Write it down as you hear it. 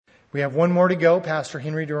We have one more to go. Pastor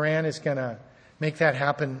Henry Duran is going to make that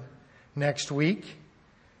happen next week.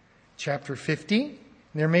 Chapter 50.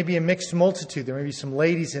 There may be a mixed multitude. There may be some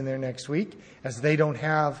ladies in there next week, as they don't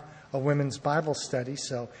have a women's Bible study.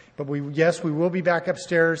 But we will be back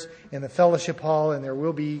upstairs in the fellowship hall, and there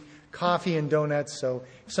will be coffee and donuts. So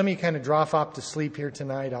if some of you kind of drop off to sleep here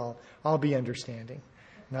tonight, I'll be understanding.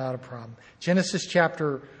 Not a problem. Genesis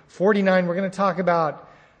chapter 49, we're going to talk about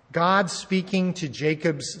God speaking to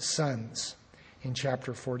Jacob's sons in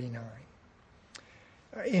chapter 49.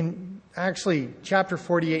 In actually chapter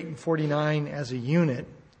 48 and 49 as a unit,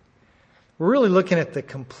 we're really looking at the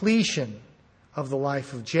completion of the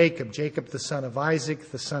life of Jacob. Jacob, the son of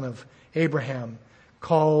Isaac, the son of Abraham,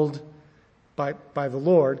 called by the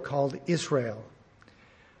Lord, called Israel.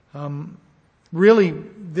 Really,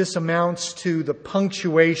 this amounts to the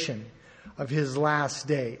punctuation of his last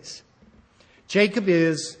days. Jacob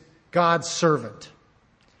is God's servant,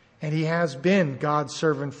 and he has been God's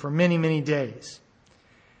servant for many, many days.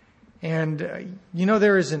 And,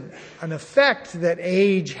 there is an effect that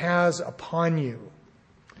age has upon you.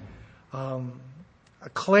 A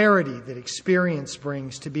clarity that experience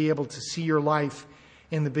brings to be able to see your life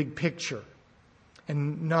in the big picture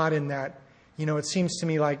and not in that, it seems to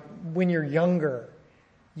me like when you're younger,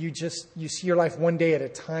 you see your life one day at a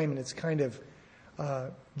time, and it's kind of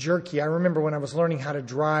jerky. I remember when I was learning how to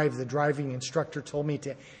drive, the driving instructor told me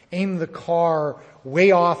to aim the car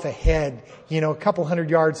way off ahead, a couple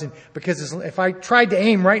hundred yards. And because if I tried to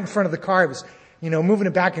aim right in front of the car, I was, moving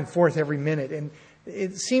it back and forth every minute. And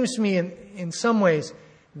it seems to me in some ways,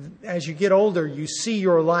 as you get older, you see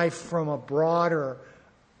your life from a broader,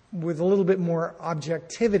 with a little bit more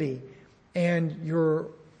objectivity. And you're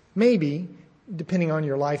maybe, depending on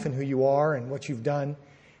your life and who you are and what you've done,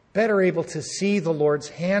 better able to see the Lord's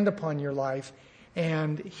hand upon your life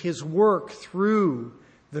and His work through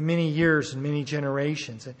the many years and many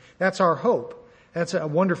generations. And that's our hope. That's a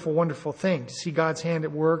wonderful, wonderful thing, to see God's hand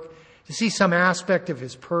at work, to see some aspect of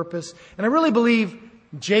His purpose. And I really believe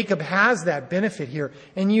Jacob has that benefit here.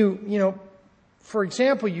 And for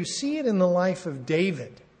example, you see it in the life of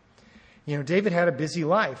David. David had a busy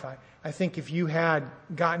life. I think if you had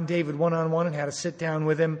gotten David one-on-one and had to sit down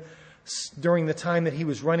with him during the time that he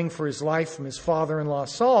was running for his life from his father-in-law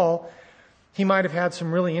Saul, he might have had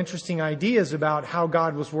some really interesting ideas about how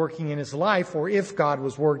God was working in his life, or if God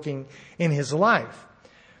was working in his life.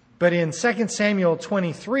 But in 2 Samuel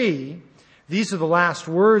 23, these are the last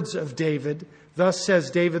words of David. Thus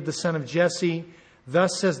says David, the son of Jesse,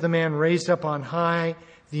 thus says the man raised up on high,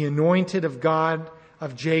 the anointed of God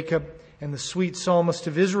of Jacob, and the sweet psalmist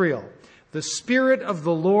of Israel. The Spirit of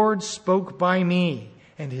the Lord spoke by me,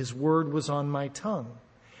 and His word was on my tongue.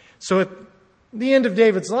 So at the end of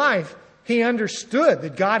David's life, he understood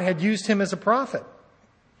that God had used him as a prophet.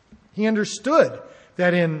 He understood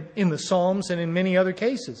that in the Psalms and in many other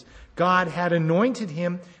cases, God had anointed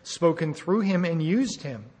him, spoken through him, and used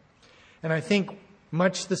him. And I think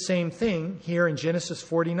much the same thing here in Genesis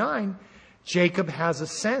 49. Jacob has a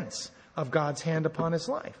sense of God's hand upon his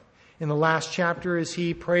life. In the last chapter, as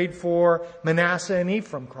he prayed for Manasseh and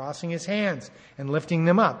Ephraim, crossing his hands and lifting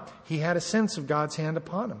them up, he had a sense of God's hand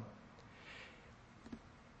upon him.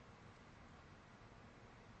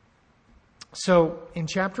 So, in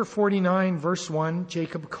chapter 49, verse 1,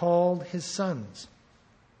 Jacob called his sons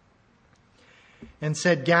and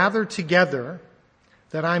said, "Gather together,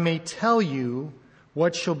 that I may tell you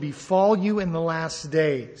what shall befall you in the last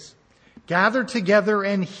days. Gather together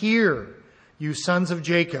and hear, you sons of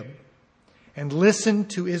Jacob, and listen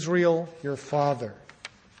to Israel your father."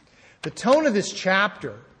 The tone of this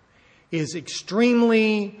chapter is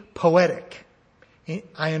extremely poetic,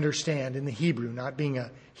 I understand, in the Hebrew, not being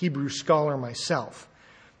a Hebrew scholar myself.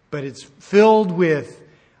 But it's filled with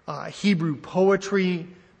Hebrew poetry,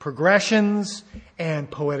 progressions, and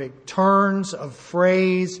poetic turns of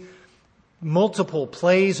phrase, multiple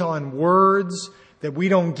plays on words that we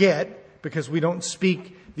don't get because we don't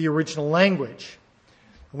speak the original language.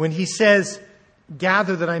 When he says,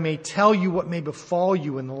 "Gather that I may tell you what may befall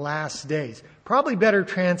you in the last days," probably better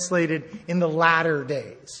translated in the latter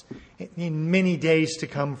days, in many days to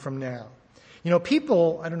come from now.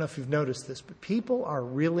 People, I don't know if you've noticed this, but people are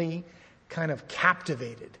really kind of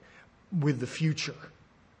captivated with the future.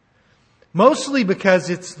 Mostly because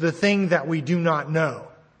it's the thing that we do not know.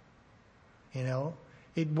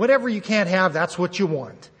 Whatever you can't have, that's what you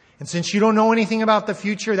want. And since you don't know anything about the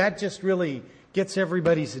future, that just really gets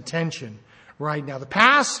everybody's attention right now. The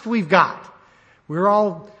past we've got. We're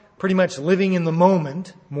all pretty much living in the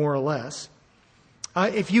moment, more or less.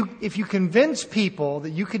 If you convince people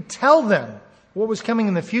that you could tell them what was coming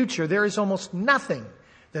in the future, there is almost nothing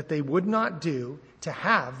that they would not do to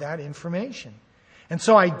have that information. And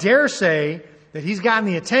so I dare say that he's gotten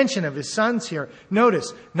the attention of his sons here.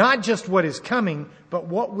 Notice, not just what is coming, but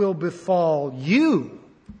what will befall you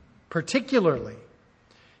particularly.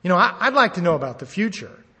 You know, I'd like to know about the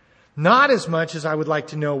future. Not as much as I would like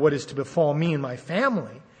to know what is to befall me and my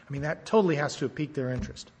family. I mean, that totally has to have piqued their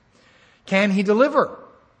interest. Can he deliver?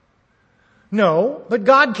 No, but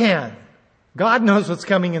God can. God knows what's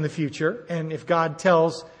coming in the future. And if God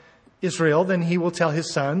tells Israel, then he will tell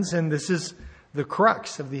his sons. And this is the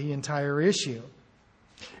crux of the entire issue.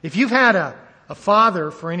 If you've had a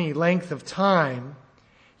father for any length of time,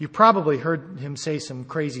 you've probably heard him say some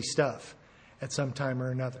crazy stuff at some time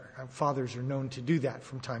or another. Fathers are known to do that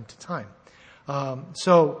from time to time.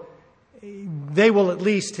 So they will, at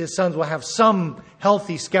least his sons will have some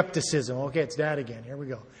healthy skepticism. Okay, it's dad again. Here we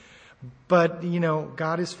go. But, you know,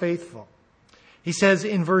 God is faithful. He says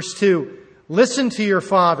in verse 2, listen to your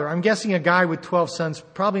father. I'm guessing a guy with 12 sons,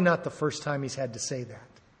 probably not the first time he's had to say that.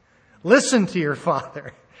 Listen to your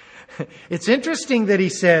father. It's interesting that he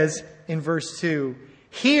says in verse 2,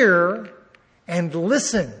 hear and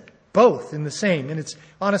listen, both in the same. And it's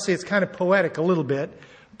honestly, it's kind of poetic a little bit,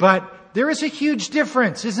 but there is a huge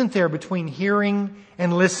difference, isn't there, between hearing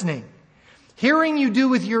and listening. Hearing you do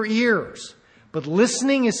with your ears, but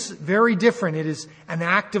listening is very different. It is an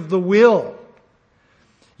act of the will.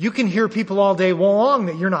 You can hear people all day long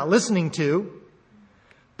that you're not listening to,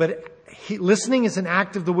 but listening is an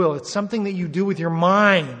act of the will. It's something that you do with your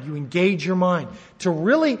mind. You engage your mind to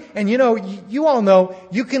really, and you know, you all know,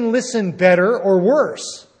 you can listen better or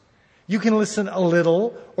worse. You can listen a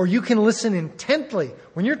little, or you can listen intently.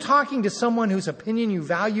 When you're talking to someone whose opinion you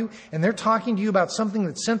value, and they're talking to you about something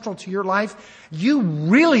that's central to your life, you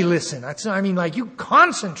really listen. I mean, like, you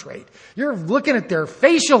concentrate. You're looking at their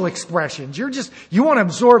facial expressions. You want to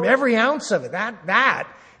absorb every ounce of it.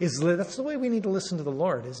 That's the way we need to listen to the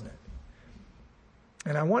Lord, isn't it?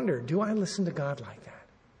 And I wonder, do I listen to God like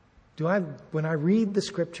that? When I read the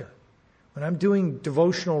Scripture, when I'm doing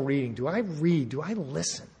devotional reading, do I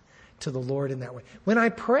listen to the Lord in that way? When I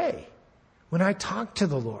pray, when I talk to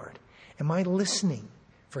the Lord, am I listening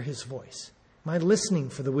for His voice? Am I listening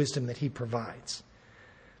for the wisdom that He provides?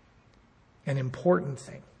 An important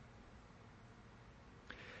thing.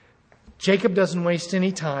 Jacob doesn't waste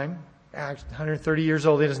any time. 130 years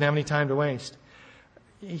old, he doesn't have any time to waste.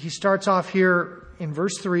 He starts off here in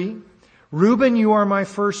verse 3. Reuben, you are my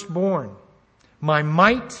firstborn, my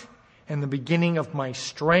might and the beginning of my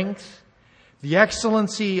strength, the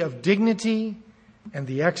excellency of dignity and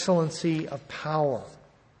the excellency of power.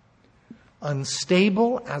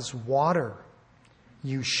 Unstable as water,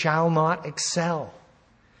 you shall not excel,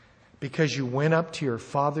 because you went up to your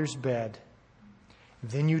father's bed.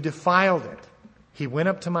 Then you defiled it. He went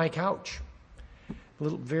up to my couch. A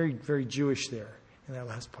little, very, very Jewish there in that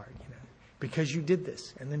last part, you know. Because you did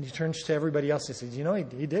this. And then he turns to everybody else and says, you know, he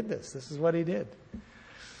did this. This is what he did.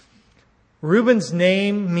 Reuben's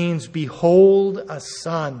name means behold a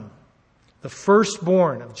son, the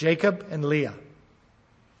firstborn of Jacob and Leah.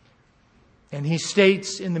 And he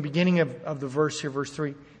states in the beginning of the verse here, verse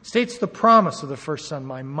 3, states the promise of the first son,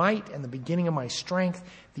 my might and the beginning of my strength,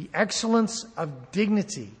 the excellence of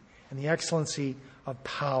dignity and the excellency of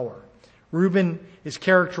power. Reuben is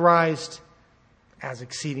characterized as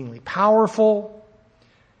exceedingly powerful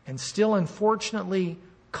and still, unfortunately,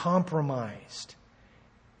 compromised.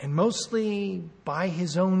 And mostly by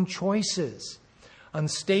his own choices.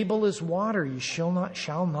 Unstable as water, you shall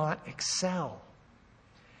not excel.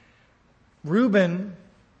 Reuben,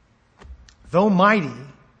 though mighty,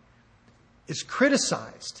 is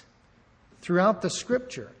criticized throughout the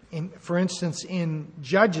Scripture. For instance, in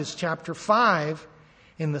Judges chapter 5,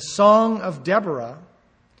 in the Song of Deborah,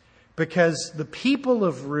 because the people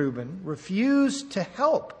of Reuben refused to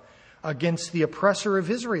help against the oppressor of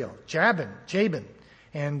Israel, Jabin,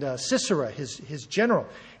 and Sisera, his general.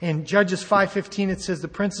 In Judges 5:15, it says the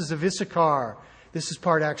princes of Issachar. This is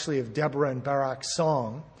part actually of Deborah and Barak's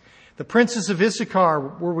song. The princes of Issachar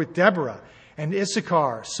were with Deborah and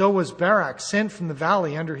Issachar. So was Barak sent from the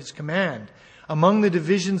valley under his command. Among the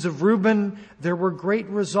divisions of Reuben, there were great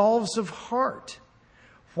resolves of heart.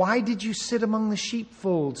 Why did you sit among the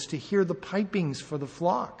sheepfolds to hear the pipings for the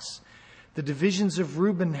flocks? The divisions of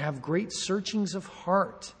Reuben have great searchings of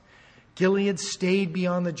heart. Gilead stayed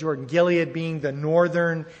beyond the Jordan. Gilead being the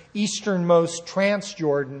northern, easternmost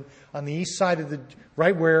Transjordan on the east side of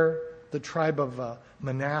right where the tribe of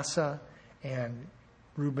Manasseh and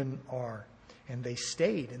Reuben are. And they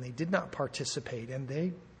stayed and they did not participate. And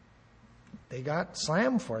they got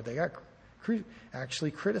slammed for it. They got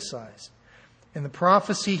actually criticized. And the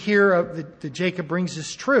prophecy here that Jacob brings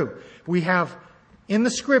is true. We have in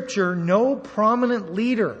the Scripture no prominent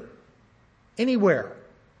leader anywhere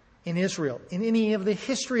in Israel, in any of the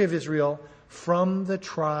history of Israel, from the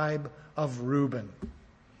tribe of Reuben.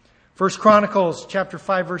 1 Chronicles chapter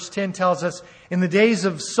 5 verse 10 tells us, in the days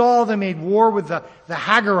of Saul they made war with the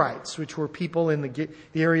Hagarites, which were people in the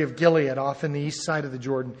area of Gilead, off in the east side of the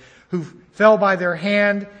Jordan, who fell by their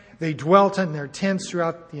hand. They dwelt in their tents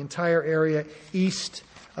throughout the entire area east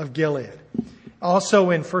of Gilead. Also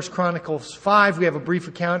in 1 Chronicles 5 we have a brief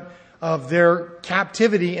account of their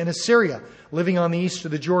captivity in Assyria, living on the east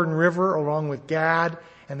of the Jordan River along with Gad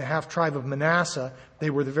and the half-tribe of Manasseh. They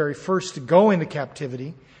were the very first to go into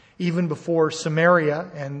captivity, even before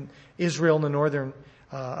Samaria and Israel and the northern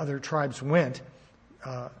other tribes went.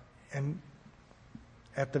 And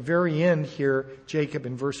at the very end here, Jacob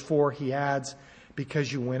in verse 4, he adds,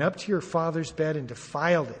 because you went up to your father's bed and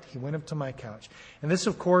defiled it. He went up to my couch. And this,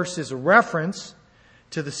 of course, is a reference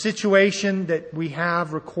to the situation that we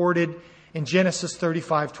have recorded in Genesis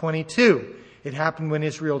 35:22. It happened when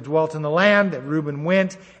Israel dwelt in the land that Reuben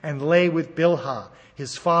went and lay with Bilhah,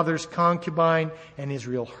 his father's concubine, and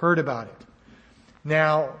Israel heard about it.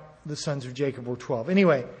 Now, the sons of Jacob were 12.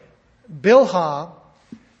 Anyway, Bilhah,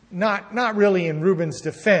 not really in Reuben's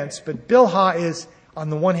defense, but Bilhah is, on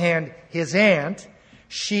the one hand, his aunt.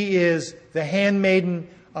 She is the handmaiden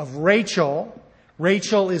of Rachel.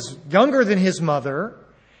 Rachel is younger than his mother,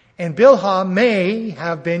 and Bilhah may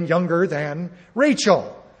have been younger than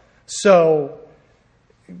Rachel. So,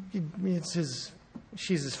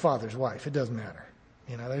 she's his father's wife. It doesn't matter.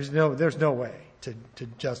 You know, there's no way to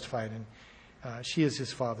justify it. And she is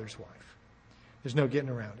his father's wife. There's no getting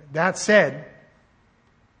around it. That said,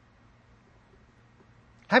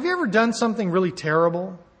 have you ever done something really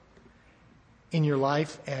terrible in your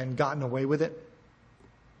life and gotten away with it?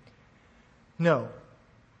 No.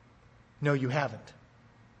 No, you haven't.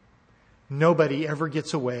 Nobody ever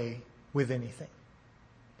gets away with anything.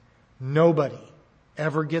 Nobody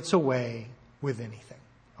ever gets away with anything.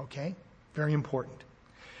 Okay? Very important.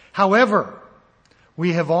 However,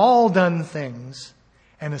 we have all done things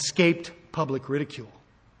and escaped public ridicule.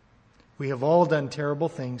 We have all done terrible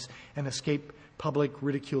things and escaped public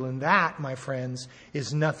ridicule. And that, my friends,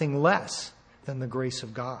 is nothing less than the grace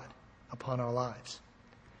of God upon our lives.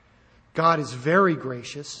 God is very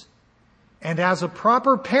gracious. And as a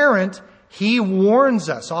proper parent, He warns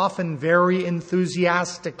us, often very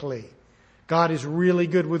enthusiastically. God is really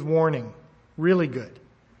good with warning. Really good.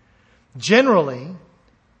 Generally,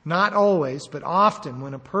 not always, but often,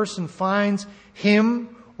 when a person finds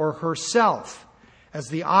him or herself as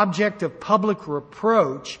the object of public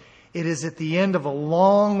reproach, it is at the end of a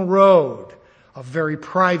long road of very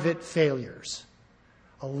private failures.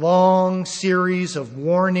 A long series of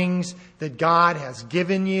warnings that God has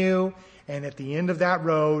given you, and at the end of that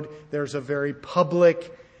road, there's a very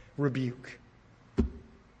public rebuke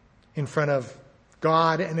in front of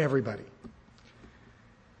God and everybody.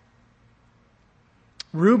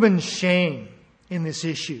 Reuben's shame in this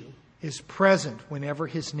issue is present whenever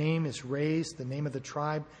his name is raised. The name of the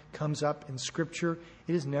tribe comes up in Scripture.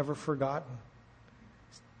 It is never forgotten.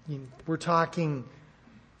 We're talking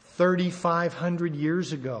 3,500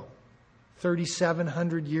 years ago,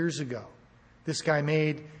 3,700 years ago. This guy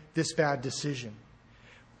made this bad decision.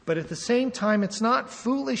 But at the same time, it's not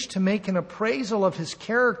foolish to make an appraisal of his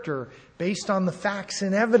character based on the facts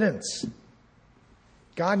and evidence.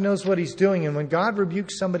 God knows what He's doing, and when God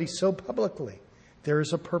rebukes somebody so publicly, there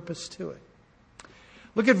is a purpose to it.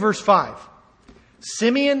 Look at verse 5.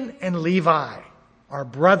 Simeon and Levi are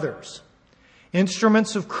brothers.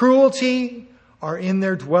 Instruments of cruelty are in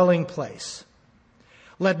their dwelling place.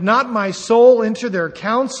 Let not my soul enter their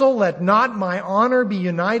council. Let not my honor be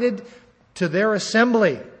united to their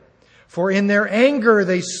assembly. For in their anger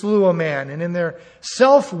they slew a man, and in their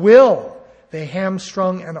self-will they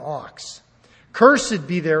hamstrung an ox. Cursed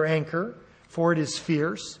be their anger, for it is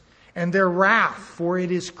fierce, and their wrath, for it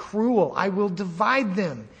is cruel. I will divide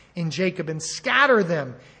them in Jacob and scatter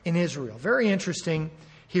them in Israel. Very interesting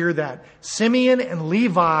here that Simeon and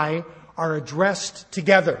Levi are addressed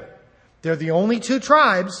together. They're the only two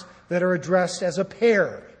tribes that are addressed as a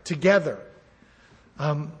pair together.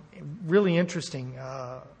 Really interesting.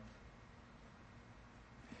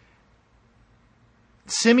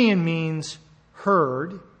 Simeon means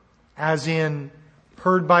heard, as in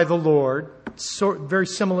heard by the Lord. So, very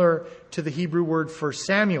similar to the Hebrew word for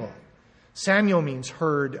Samuel. Samuel means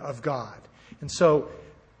heard of God. And so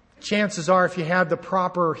chances are, if you had the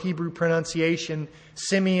proper Hebrew pronunciation,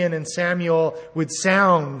 Simeon and Samuel would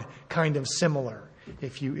sound kind of similar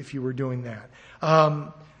if you were doing that.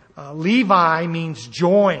 Levi means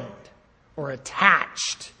joined or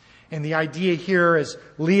attached. And the idea here is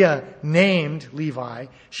Leah named Levi.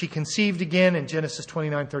 She conceived again in Genesis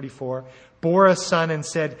 29:34, bore a son and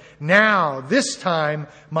said, "Now, this time,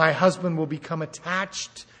 my husband will become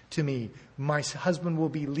attached to me. My husband will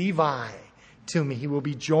be Levi to me. He will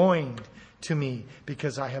be joined to me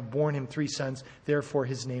because I have borne him 3 sons. Therefore,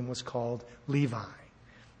 his name was called Levi."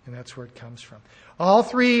 And that's where it comes from. All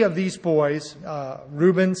 3 of these boys,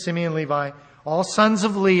 Reuben, Simeon, Levi, all sons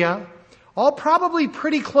of Leah, all probably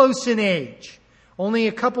pretty close in age. Only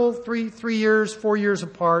a couple, 3 years, 4 years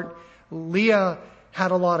apart. Leah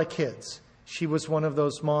had a lot of kids. She was one of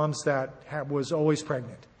those moms that was always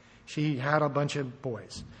pregnant. She had a bunch of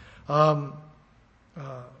boys.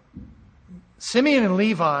 Simeon and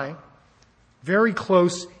Levi, very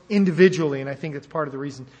close individually, and I think that's part of the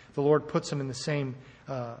reason the Lord puts them in the same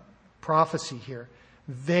prophecy here.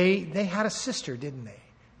 They had a sister, didn't they?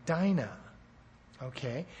 Dinah.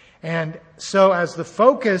 Okay. And so as the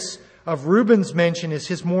focus of Reuben's mention is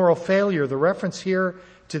his moral failure, the reference here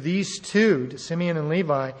to these 2, to Simeon and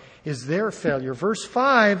Levi, is their failure. Verse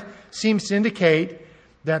 5 seems to indicate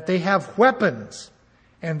that they have weapons.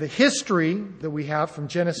 And the history that we have from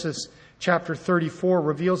Genesis chapter 34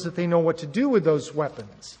 reveals that they know what to do with those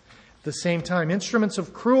weapons. At the same time, instruments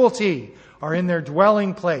of cruelty are in their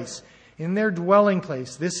dwelling place. In their dwelling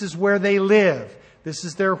place, this is where they live. This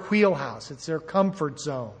is their wheelhouse. It's their comfort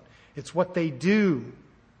zone. It's what they do.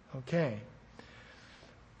 Okay.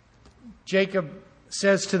 Jacob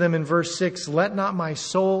says to them in verse 6, "Let not my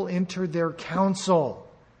soul enter their counsel.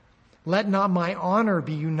 Let not my honor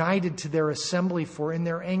be united to their assembly, for in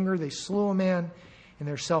their anger they slew a man. In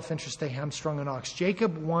their self-interest they hamstrung an ox."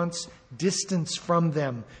 Jacob wants distance from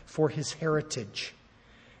them for his heritage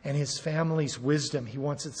and his family's wisdom. He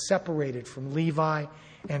wants it separated from Levi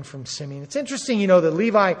and from Simeon. It's interesting, that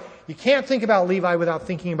Levi, you can't think about Levi without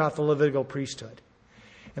thinking about the Levitical priesthood.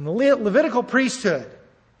 And the Levitical priesthood,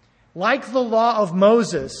 like the law of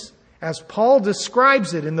Moses, as Paul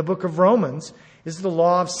describes it in the book of Romans, is the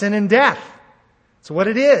law of sin and death. It's what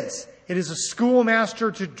it is. It is a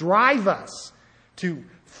schoolmaster to drive us, to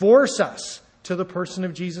force us to the person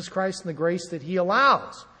of Jesus Christ and the grace that He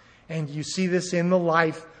allows. And you see this in the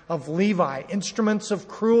life of Levi. Instruments of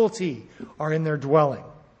cruelty are in their dwelling.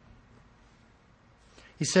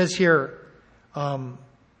 He says here,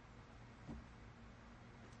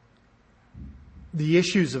 the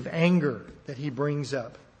issues of anger that he brings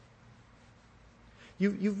up.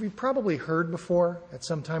 You've probably heard before at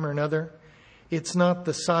some time or another, it's not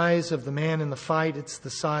the size of the man in the fight, it's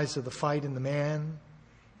the size of the fight in the man.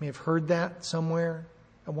 You may have heard that somewhere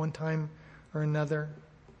at one time or another.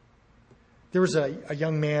 There was a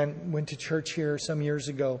young man, went to church here some years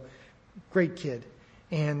ago, great kid,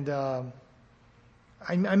 and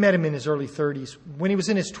I met him in his early 30s. When he was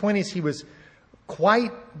in his 20s, he was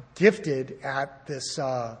quite gifted at this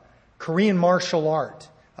Korean martial art,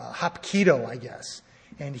 Hapkido, I guess.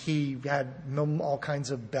 And he had all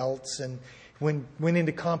kinds of belts and went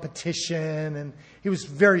into competition. And he was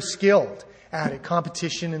very skilled at it,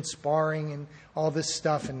 competition and sparring and all this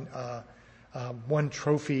stuff, and won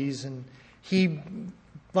trophies. And he,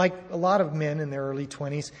 like a lot of men in their early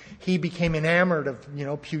 20s, he became enamored of,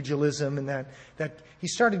 pugilism, and that he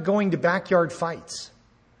started going to backyard fights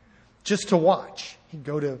just to watch. He'd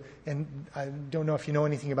go to, and I don't know if you know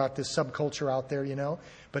anything about this subculture out there,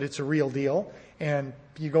 but it's a real deal. And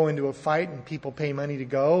you go into a fight and people pay money to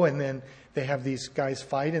go, and then they have these guys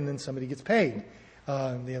fight, and then somebody gets paid.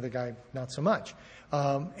 The other guy, not so much.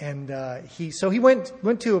 He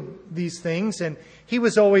went to these things, and he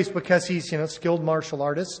was always, because he's, skilled martial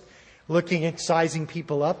artist, looking at sizing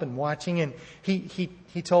people up and watching. And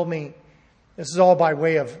he told me, this is all by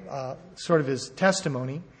way of sort of his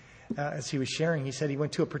testimony as he was sharing. He said he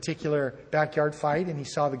went to a particular backyard fight and he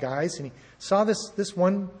saw the guys, and he saw this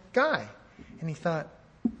one guy, and he thought,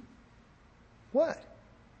 "What?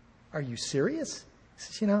 Are you serious?"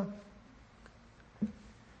 He says,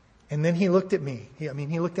 And then he looked at me. He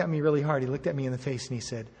looked at me really hard. He looked at me in the face and he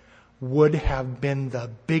said, "Would have been the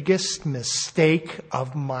biggest mistake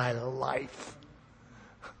of my life."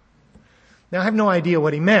 Now, I have no idea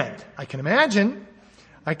what he meant. I can imagine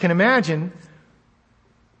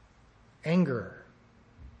anger.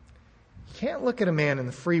 You can't look at a man in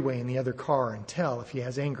the freeway in the other car and tell if he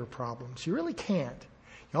has anger problems. You really can't.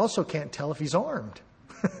 You also can't tell if he's armed.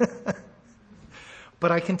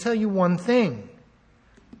 But I can tell you one thing.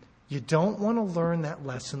 You don't want to learn that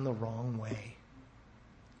lesson the wrong way.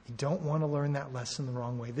 You don't want to learn that lesson the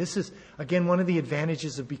wrong way. This is, again, one of the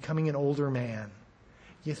advantages of becoming an older man.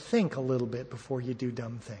 You think a little bit before you do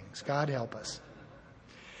dumb things. God help us.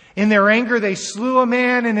 In their anger, they slew a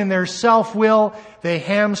man, and in their self-will, they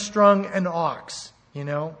hamstrung an ox.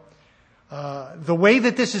 The way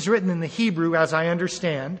that this is written in the Hebrew, as I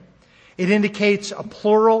understand, it indicates a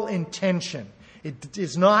plural intention. It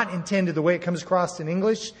is not intended the way it comes across in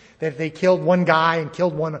English, that they killed one guy and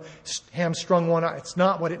killed one, hamstrung one. It's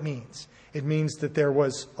not what it means. It means that there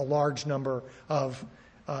was a large number of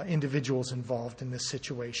individuals involved in this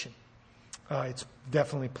situation. It's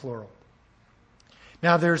definitely plural.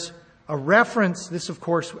 Now there's a reference, this of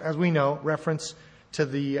course, as we know, reference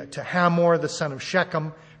to Hamor, the son of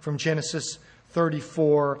Shechem, from Genesis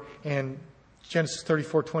 34 and Genesis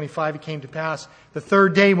 34:25. It came to pass the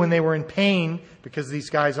third day when they were in pain, because these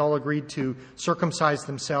guys all agreed to circumcise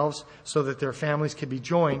themselves so that their families could be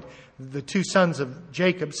joined. The two sons of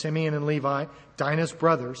Jacob, Simeon and Levi, Dinah's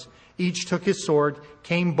brothers, each took his sword,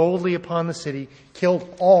 came boldly upon the city,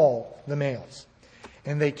 killed all the males.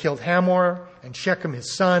 And they killed Hamor and Shechem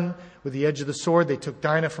his son with the edge of the sword. They took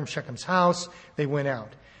Dinah from Shechem's house. They went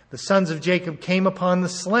out. The sons of Jacob came upon the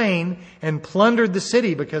slain and plundered the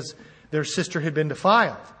city because their sister had been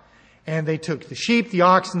defiled. And they took the sheep, the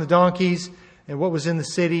ox, and the donkeys, and what was in the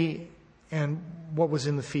city and what was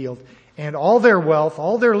in the field. And all their wealth,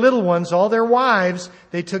 all their little ones, all their wives,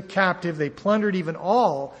 they took captive. They plundered even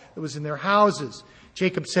all that was in their houses.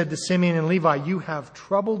 Jacob said to Simeon and Levi, "You have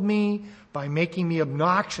troubled me by making me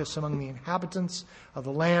obnoxious among the inhabitants of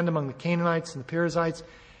the land, among the Canaanites and the Perizzites.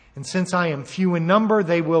 And since I am few in number,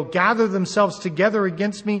 they will gather themselves together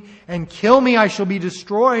against me and kill me. I shall be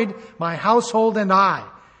destroyed, my household and I."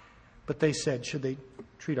 But they said, "Should they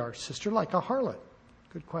treat our sister like a harlot?"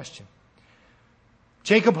 Good question.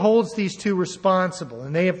 Jacob holds these two responsible,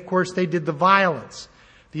 and they did the violence.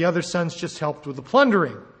 The other sons just helped with the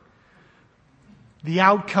plundering. The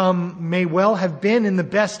outcome may well have been in the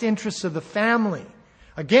best interests of the family.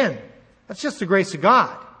 Again, that's just the grace of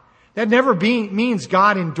God. That never means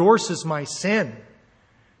God endorses my sin.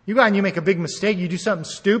 You go out and you make a big mistake, you do something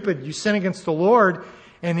stupid, you sin against the Lord,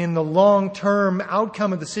 and in the long-term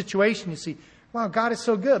outcome of the situation, you see, wow, God is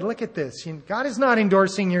so good. Look at this. God is not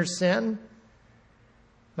endorsing your sin.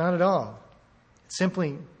 Not at all. It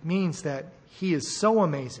simply means that He is so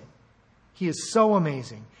amazing. He is so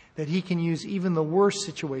amazing that He can use even the worst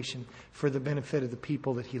situation for the benefit of the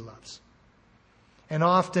people that He loves. And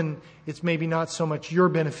often, it's maybe not so much your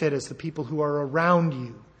benefit as the people who are around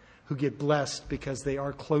you who get blessed because they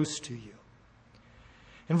are close to you.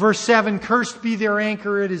 In verse 7, "Cursed be their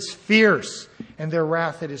anger, it is fierce, and their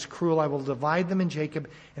wrath, it is cruel. I will divide them in Jacob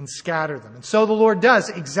and scatter them." And so the Lord does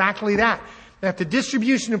exactly that. That the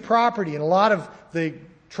distribution of property, in a lot of the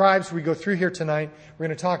tribes we go through here tonight, we're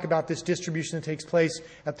going to talk about this distribution that takes place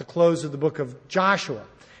at the close of the book of Joshua,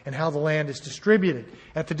 and how the land is distributed.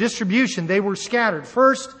 At the distribution, they were scattered.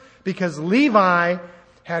 First, because Levi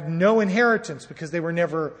had no inheritance, because they were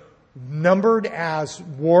never numbered as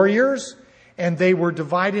warriors, and they were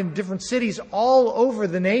divided in different cities all over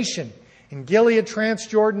the nation. In Gilead,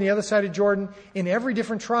 Transjordan, the other side of Jordan, in every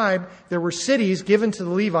different tribe, there were cities given to the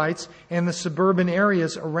Levites and the suburban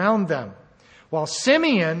areas around them. While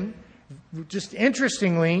Simeon, just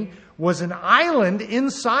interestingly, was an island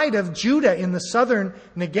inside of Judah in the southern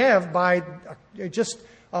Negev by just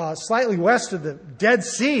slightly west of the Dead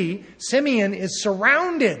Sea. Simeon is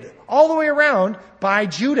surrounded all the way around by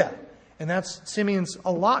Judah. And that's Simeon's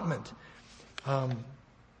allotment.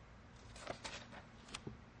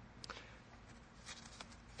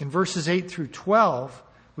 In verses 8 through 12,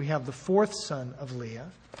 we have the fourth son of Leah,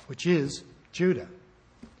 which is Judah.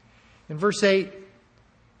 In verse 8,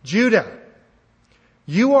 "Judah,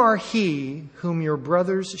 you are he whom your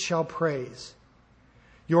brothers shall praise.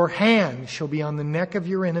 Your hand shall be on the neck of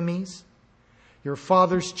your enemies. Your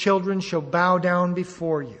father's children shall bow down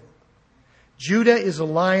before you. Judah is a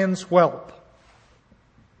lion's whelp.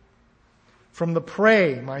 From the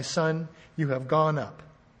prey, my son, you have gone up.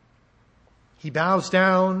 He bows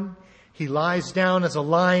down, he lies down as a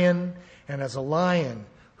lion, and as a lion,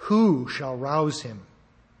 who shall rouse him?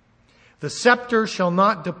 The scepter shall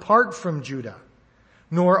not depart from Judah,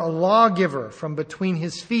 nor a lawgiver from between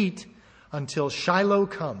his feet until Shiloh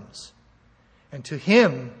comes, and to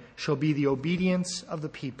him shall be the obedience of the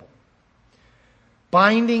people.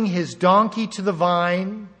 Binding his donkey to the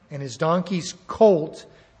vine, and his donkey's colt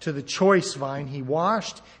to the choice vine, he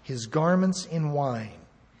washed his garments in wine,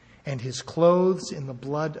 and his clothes in the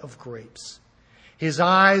blood of grapes. His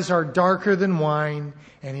eyes are darker than wine,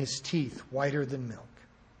 and his teeth whiter than milk."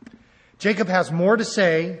 Jacob has more to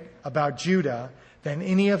say about Judah than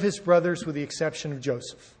any of his brothers, with the exception of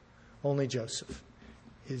Joseph. Only Joseph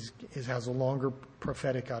has a longer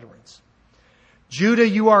prophetic utterance. "Judah,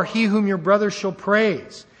 you are he whom your brothers shall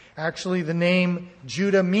praise. Actually, the name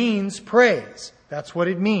Judah means praise. That's what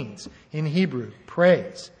it means in Hebrew,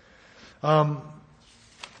 praise.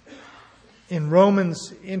 In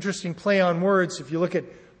Romans, interesting play on words. If you look at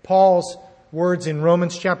Paul's words in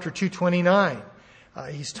Romans chapter 2:29,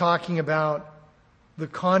 he's talking about the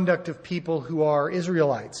conduct of people who are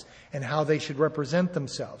Israelites and how they should represent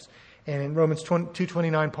themselves. And in Romans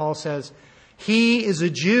 2:29, Paul says, "He is a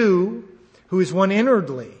Jew who is one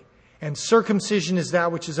inwardly, and circumcision is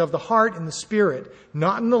that which is of the heart and the spirit,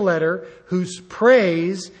 not in the letter, whose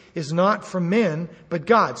praise is not from men, but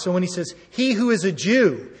God." So when he says, "He who is a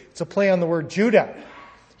Jew," it's a play on the word Judah.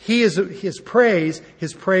 His praise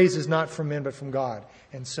is not from men, but from God.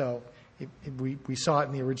 And so we saw it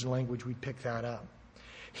in the original language. We picked that up.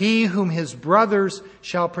 He whom his brothers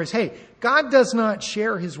shall praise. Hey, God does not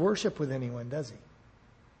share his worship with anyone, does he?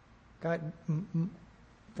 God,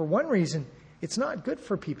 for one reason, it's not good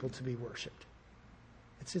for people to be worshipped.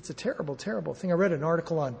 It's a terrible, terrible thing. I read an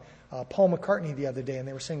article on Paul McCartney the other day, and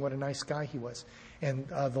they were saying what a nice guy he was. And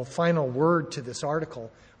the final word to this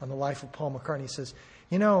article on the life of Paul McCartney says,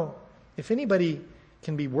 if anybody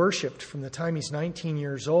can be worshipped from the time he's 19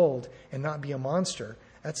 years old and not be a monster,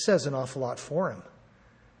 that says an awful lot for him.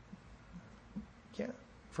 Yeah,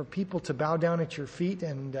 for people to bow down at your feet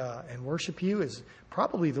and worship you is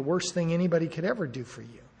probably the worst thing anybody could ever do for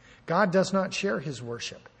you. God does not share his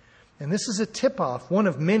worship. And this is a tip-off, one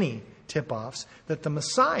of many tip-offs, that the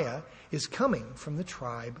Messiah is coming from the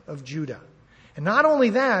tribe of Judah. And not only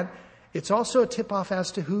that, it's also a tip-off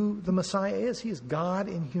as to who the Messiah is. He is God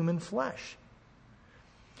in human flesh.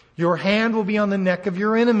 Your hand will be on the neck of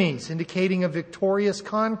your enemies, indicating a victorious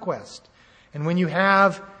conquest. And when you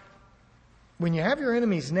have your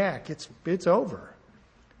enemy's neck, it's over.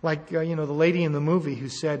 Like, the lady in the movie who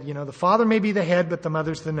said, the father may be the head, but the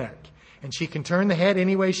mother's the neck. And she can turn the head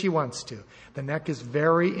any way she wants to. The neck is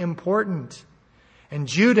very important. And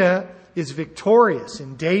Judah is victorious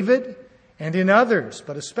in David and in others,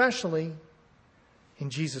 but especially in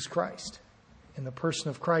Jesus Christ. In the person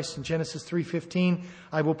of Christ. In Genesis 3:15,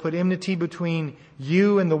 "I will put enmity between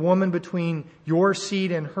you and the woman, between your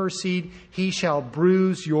seed and her seed. He shall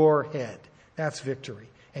bruise your head." That's victory.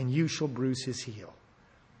 "And you shall bruise his heel."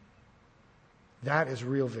 That is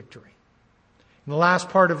real victory. In the last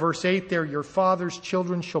part of verse 8 there, "Your father's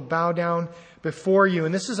children shall bow down before you."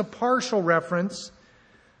 And this is a partial reference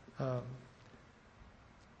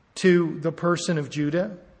to the person of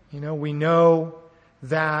Judah. We know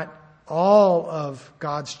that all of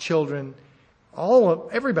God's children,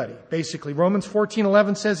 everybody, basically. Romans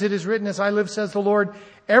 14:11 says, "It is written, as I live, says the Lord,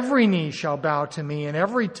 every knee shall bow to me, and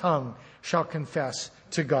every tongue shall confess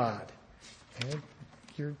to God." And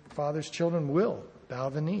your father's children will bow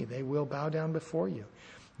the knee. They will bow down before you.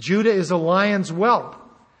 Judah is a lion's whelp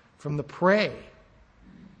from the prey.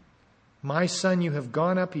 "My son, you have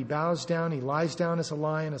gone up." He bows down. He lies down as a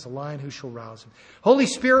lion who shall rouse him. Holy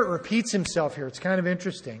Spirit repeats himself here. It's kind of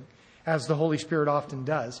interesting, as the Holy Spirit often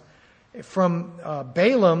does. From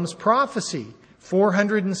Balaam's prophecy,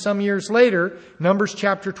 400 and some years later, Numbers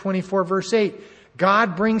chapter 24, verse 8.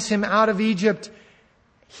 "God brings him out of Egypt.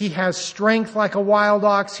 He has strength like a wild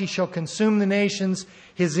ox. He shall consume the nations.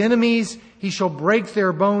 His enemies, he shall break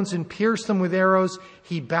their bones and pierce them with arrows.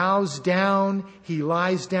 He bows down. He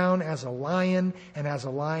lies down as a lion, and as a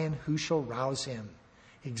lion, who shall rouse him?"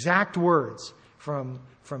 Exact words from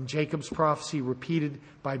Jacob's prophecy repeated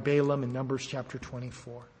by Balaam in Numbers chapter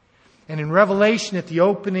 24. And in Revelation, at the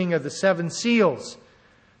opening of the 7 seals,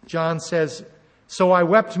 John says, "So I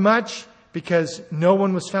wept much, because no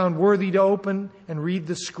one was found worthy to open and read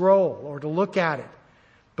the scroll," or to look at it.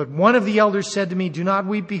 "But one of the elders said to me, 'Do not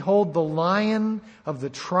weep. Behold, the Lion of the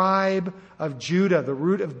tribe of Judah, the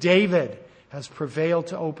root of David, has prevailed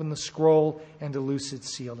to open the scroll and to loose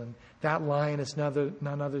its seal.'" And that Lion is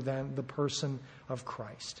none other than the person of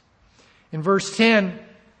Christ. In verse 10,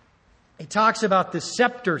 he talks about this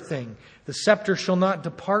scepter thing. "The scepter shall not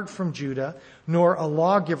depart from Judah, nor a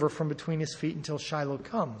lawgiver from between his feet, until Shiloh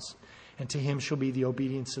comes. And to him shall be the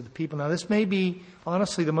obedience of the people." Now, this may be,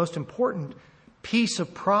 honestly, the most important piece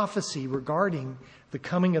of prophecy regarding the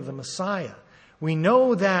coming of the Messiah. We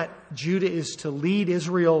know that Judah is to lead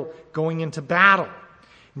Israel going into battle.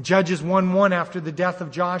 In Judges 1:1, after the death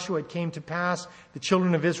of Joshua, it came to pass, the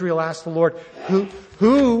children of Israel asked the Lord,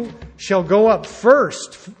 who shall go up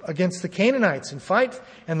first against the Canaanites and fight?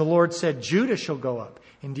 And the Lord said, "Judah shall go up.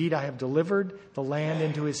 Indeed, I have delivered the land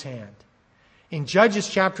into his hand." In Judges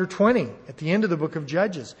chapter 20, at the end of the book of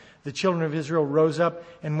Judges, the children of Israel rose up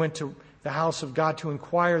and went to the house of God to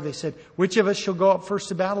inquire. They said, "Which of us shall go up first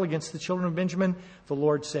to battle against the children of Benjamin?" The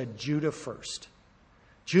Lord said, "Judah first."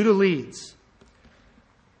 Judah leads.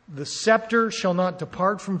 The scepter shall not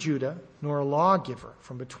depart from Judah, nor a lawgiver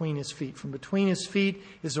from between his feet. From between his feet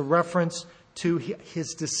is a reference to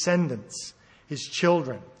his descendants, his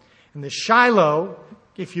children. And the Shiloh,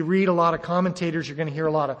 if you read a lot of commentators, you're going to hear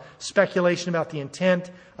a lot of speculation about the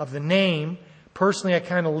intent of the name. Personally, I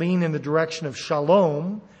kind of lean in the direction of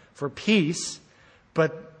shalom, for peace.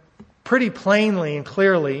 But pretty plainly and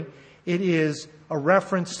clearly, it is a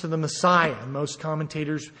reference to the Messiah. And most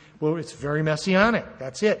commentators, well, it's very messianic.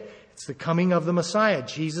 That's it. It's the coming of the Messiah.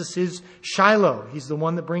 Jesus is Shiloh. He's the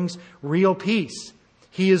one that brings real peace.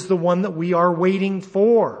 He is the one that we are waiting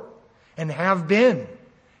for and have been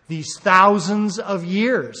these thousands of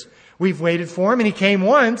years. We've waited for him, and he came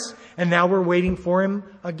once, and now we're waiting for him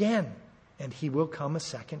again. And he will come a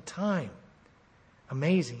second time.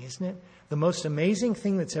 Amazing, isn't it? The most amazing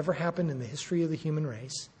thing that's ever happened in the history of the human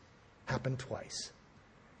race happened twice.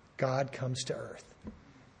 God comes to earth.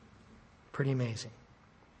 Pretty amazing.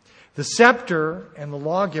 The scepter and the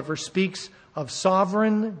lawgiver speaks of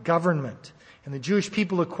sovereign government. And the Jewish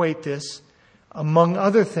people equate this, among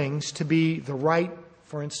other things, to be the right,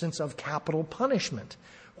 for instance, of capital punishment.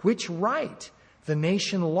 Which right the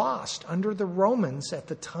nation lost under the Romans at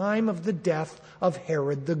the time of the death of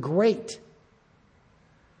Herod the Great.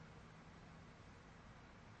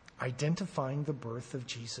 Identifying the birth of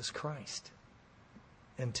Jesus Christ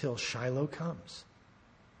until Shiloh comes.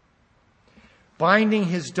 Binding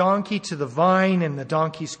his donkey to the vine and the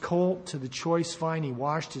donkey's colt to the choice vine, he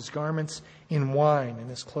washed his garments in wine and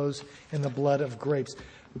his clothes in the blood of grapes.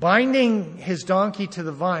 Binding his donkey to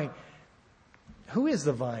the vine. Who is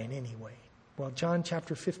the vine anyway? Well, John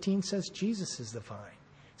chapter 15 says Jesus is the vine.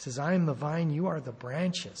 It says, I am the vine, you are the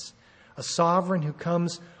branches. A sovereign who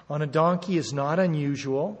comes on a donkey is not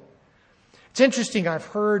unusual. It's interesting, I've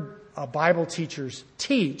heard Bible teachers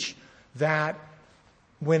teach that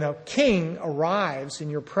when a king arrives in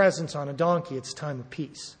your presence on a donkey, it's time of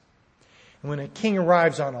peace. And when a king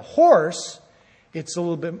arrives on a horse, it's a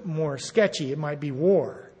little bit more sketchy. It might be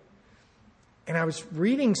war. And I was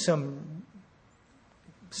reading some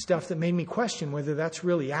stuff that made me question whether that's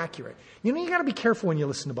really accurate. You know, you got to be careful when you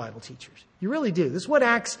listen to Bible teachers. You really do. This is what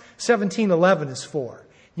Acts 17:11 is for.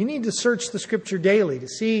 You need to search the Scripture daily to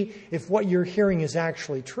see if what you're hearing is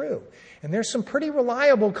actually true. And there's some pretty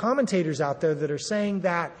reliable commentators out there that are saying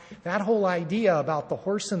that that whole idea about the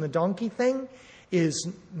horse and the donkey thing is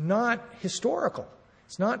not historical.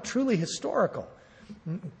 It's not truly historical.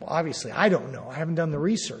 Obviously, I don't know. I haven't done the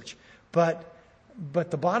research. But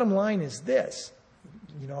the bottom line is this.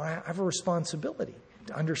 You know, I have a responsibility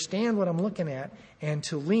to understand what I'm looking at and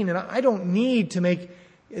to lean. And I don't need to make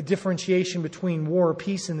a differentiation between war or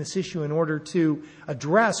peace in this issue in order to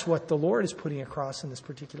address what the Lord is putting across in this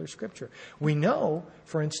particular scripture. We know,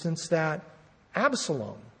 for instance, that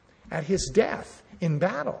Absalom, at his death in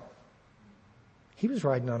battle, he was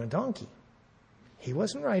riding on a donkey. He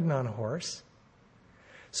wasn't riding on a horse.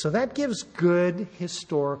 So that gives good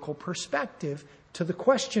historical perspective to the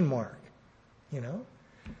question mark. You know,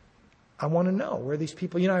 I want to know where these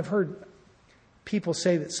people, I've heard people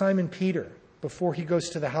say that Simon Peter, before he goes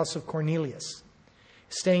to the house of Cornelius,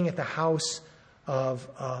 staying at the house of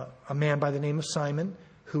a man by the name of Simon,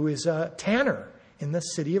 who is a tanner in the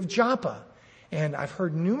city of Joppa. And I've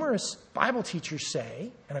heard numerous Bible teachers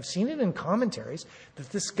say, and I've seen it in commentaries,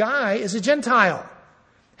 that this guy is a Gentile.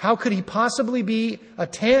 How could he possibly be a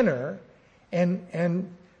tanner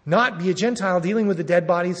and not be a Gentile dealing with the dead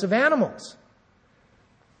bodies of animals?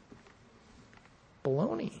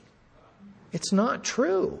 Baloney. It's not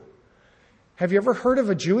true. Have you ever heard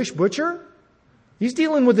of a Jewish butcher? He's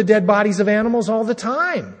dealing with the dead bodies of animals all the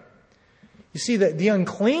time. You see, the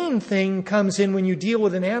unclean thing comes in when you deal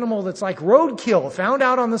with an animal that's like roadkill, found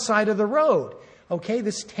out on the side of the road. Okay,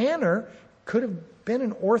 this tanner could have been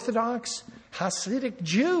an Orthodox Hasidic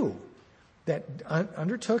Jew that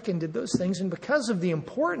undertook and did those things. And because of the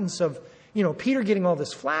importance of, Peter getting all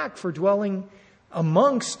this flack for dwelling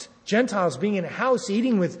amongst Gentiles, being in a house,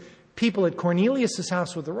 eating with people at Cornelius'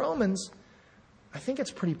 house with the Romans, I think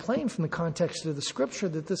it's pretty plain from the context of the scripture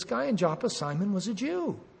that this guy in Joppa, Simon, was a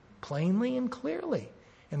Jew, plainly and clearly.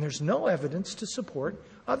 And there's no evidence to support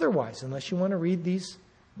otherwise, unless you want to read these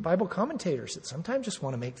Bible commentators that sometimes just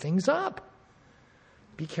want to make things up.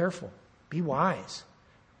 Be careful. Be wise.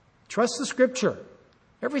 Trust the scripture.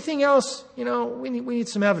 Everything else, we need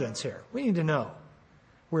some evidence here. We need to know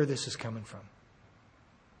where this is coming from.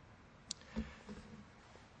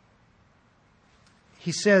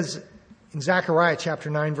 He says in Zechariah chapter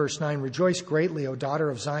 9, verse 9, "Rejoice greatly, O daughter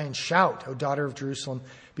of Zion. Shout, O daughter of Jerusalem.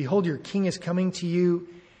 Behold, your king is coming to you,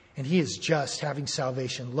 and he is just, having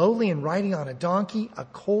salvation, lowly and riding on a donkey, a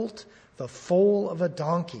colt, the foal of a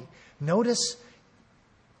donkey. Notice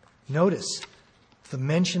the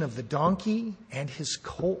mention of the donkey and his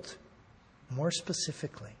colt, more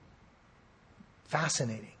specifically.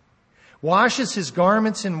 Fascinating. Washes his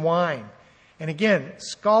garments in wine. And again,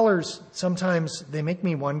 scholars, sometimes they make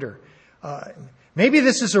me wonder. Maybe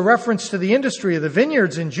this is a reference to the industry of the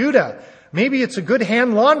vineyards in Judah. Maybe it's a good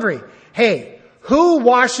hand laundry. Hey, who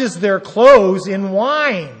washes their clothes in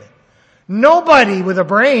wine? Nobody with a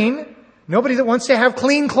brain. Nobody that wants to have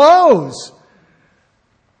clean clothes.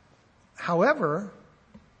 However,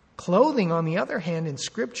 clothing, on the other hand, in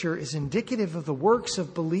Scripture is indicative of the works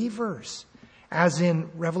of believers. As in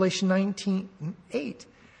Revelation 19:8.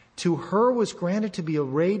 To her was granted to be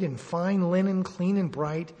arrayed in fine linen, clean and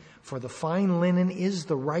bright, for the fine linen is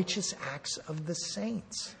the righteous acts of the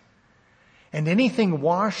saints. And anything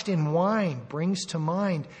washed in wine brings to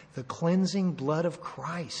mind the cleansing blood of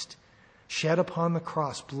Christ, shed upon the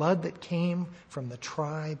cross, blood that came from the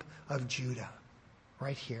tribe of Judah.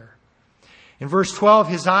 Right here. In verse 12,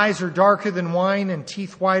 his eyes are darker than wine and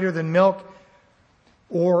teeth whiter than milk.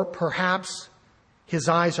 Or perhaps his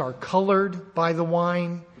eyes are colored by the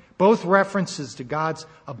wine. Both references to God's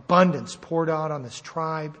abundance poured out on this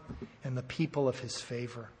tribe and the people of his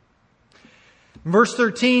favor. In verse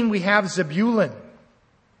 13, we have Zebulun.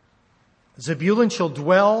 Zebulun shall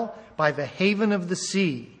dwell by the haven of the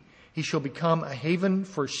sea. He shall become a haven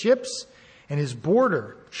for ships, and his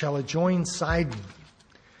border shall adjoin Sidon.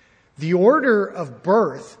 The order of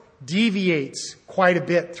birth deviates quite a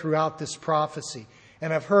bit throughout this prophecy.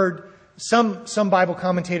 And I've heard some Bible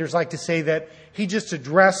commentators like to say that he just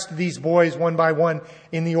addressed these boys one by one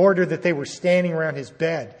in the order that they were standing around his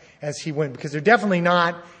bed as he went, because they're definitely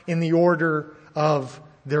not in the order of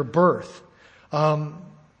their birth.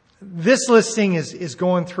 This listing is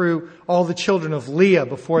going through all the children of Leah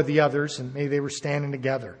before the others, and maybe they were standing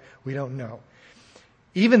together. We don't know.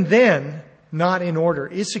 Even then, not in order.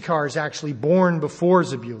 Issachar is actually born before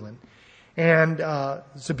Zebulun. And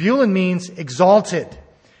Zebulun means exalted.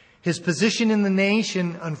 His position in the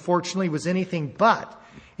nation, unfortunately, was anything but.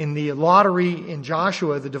 In the lottery in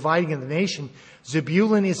Joshua, the dividing of the nation,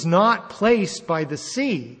 Zebulun is not placed by the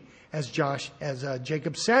sea, as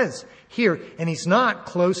Jacob says here, and he's not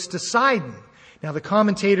close to Sidon. Now, the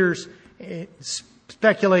commentators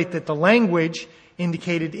speculate that the language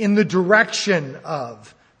indicated in the direction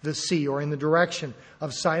of the sea or in the direction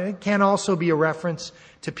of Sidon. It can also be a reference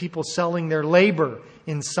to people selling their labor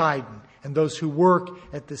in Sidon and those who work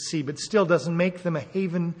at the sea, but still doesn't make them a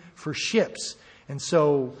haven for ships. And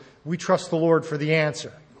so we trust the Lord for the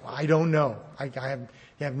answer. I don't know. I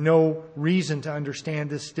have no reason to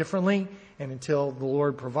understand this differently, and until the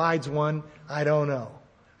Lord provides one, I don't know.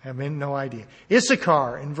 I have no idea.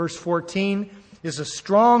 Issachar, in verse 14, is a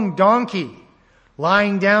strong donkey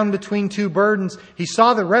lying down between two burdens. He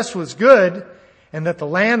saw the rest was good and that the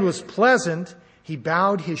land was pleasant. He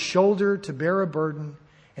bowed his shoulder to bear a burden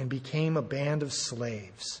and became a band of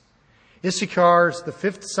slaves. Issachar is the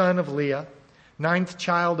fifth son of Leah, ninth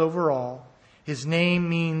child overall. His name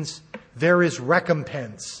means there is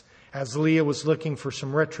recompense, as Leah was looking for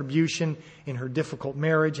some retribution in her difficult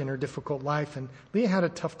marriage and her difficult life. And Leah had a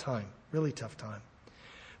tough time, really tough time.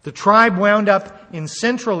 The tribe wound up in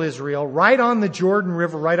central Israel, right on the Jordan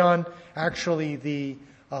River, right on actually the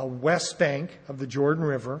west bank of the Jordan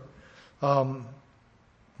River.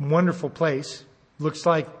 Wonderful place. Looks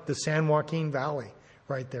like the San Joaquin Valley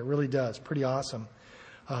right there. Really does. Pretty awesome.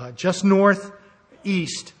 Just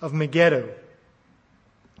northeast of Megiddo.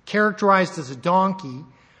 Characterized as a donkey,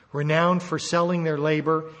 renowned for selling their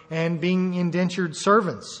labor and being indentured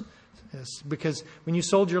servants. Because when you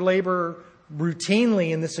sold your labor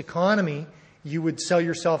routinely in this economy, you would sell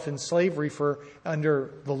yourself in slavery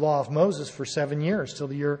under the law of Moses for 7 years, till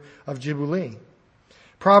the year of Jubilee.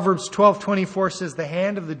 Proverbs 12:24 says, "The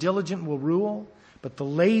hand of the diligent will rule, but the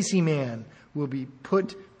lazy man will be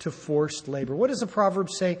put to forced labor." What does the proverb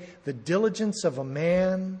say? The diligence of a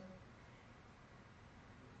man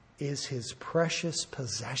is his precious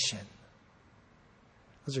possession.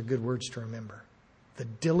 Those are good words to remember. The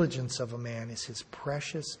diligence of a man is his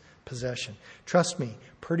precious possession. Trust me,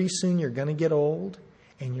 pretty soon you're going to get old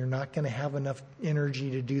and you're not going to have enough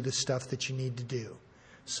energy to do the stuff that you need to do.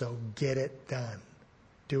 So get it done.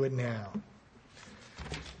 Do it now.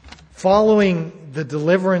 Following the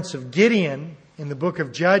deliverance of Gideon in the book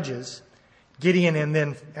of Judges, Gideon and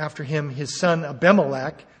then after him his son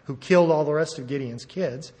Abimelech, who killed all the rest of Gideon's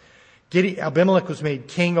kids, Abimelech was made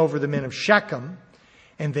king over the men of Shechem,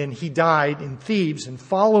 and then he died in Thebes. And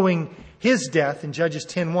following his death in Judges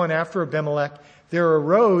 10:1, after Abimelech, there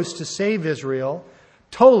arose to save Israel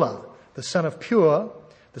Tola, the son of Puah,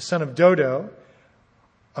 the son of Dodo,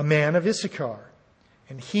 a man of Issachar.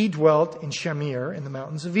 And he dwelt in Shamir in the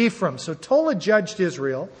mountains of Ephraim. So Tola judged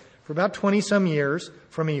Israel for about 20-some years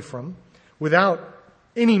from Ephraim without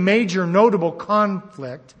any major notable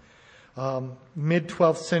conflict,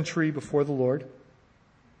 mid-12th century before the Lord.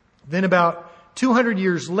 Then about 200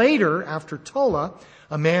 years later, after Tola,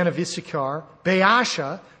 a man of Issachar,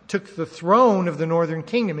 Baasha, took the throne of the northern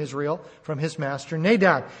kingdom, Israel, from his master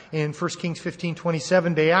Nadab. In 1 Kings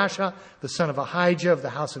 15:27, Baasha, the son of Ahijah of the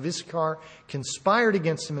house of Issachar, conspired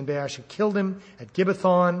against him, and Baasha killed him at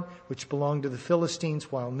Gibbethon, which belonged to the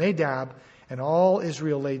Philistines, while Nadab and all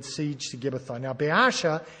Israel laid siege to Gibbethon. Now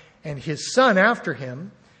Baasha and his son after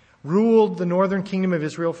him ruled the northern kingdom of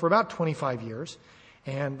Israel for about 25 years,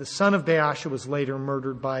 and the son of Baasha was later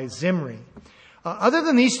murdered by Zimri. Other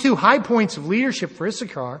than these two high points of leadership for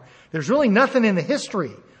Issachar, there's really nothing in the history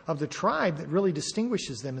of the tribe that really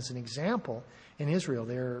distinguishes them as an example in Israel.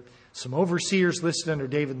 There are some overseers listed under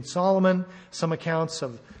David and Solomon, some accounts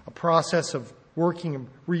of a process of working and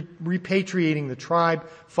repatriating the tribe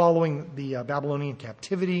following the Babylonian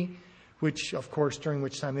captivity, which, of course, during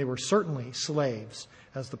which time they were certainly slaves,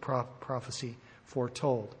 as the prophecy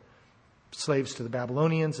foretold. Slaves to the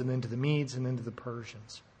Babylonians, and then to the Medes, and then to the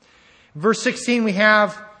Persians. In verse 16 we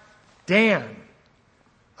have Dan.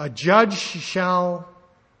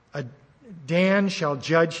 Dan shall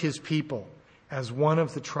judge his people as one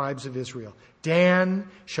of the tribes of Israel. Dan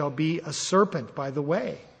shall be a serpent by the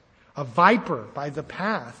way, a viper by the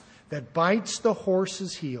path that bites the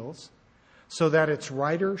horse's heels, so that its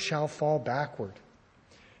rider shall fall backward.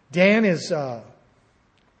 Dan is a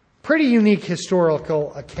pretty unique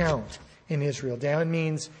historical account in Israel. Dan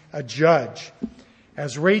means a judge.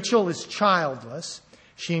 As Rachel is childless,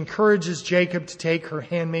 she encourages Jacob to take her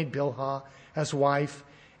handmaid Bilhah as wife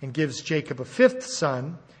and gives Jacob a fifth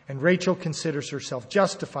son, and Rachel considers herself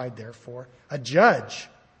justified, therefore, a judge.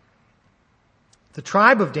 The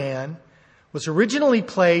tribe of Dan was originally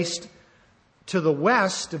placed to the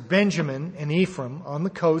west of Benjamin and Ephraim on the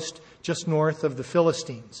coast just north of the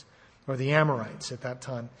Philistines, or the Amorites at that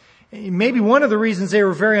time. Maybe one of the reasons they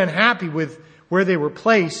were very unhappy with where they were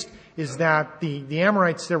placed is that the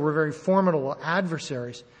Amorites there were very formidable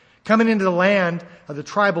adversaries. Coming into the land of the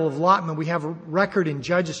tribal allotment, we have a record in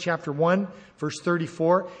Judges chapter 1, verse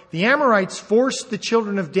 34. The Amorites forced the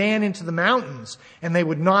children of Dan into the mountains, and they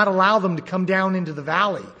would not allow them to come down into the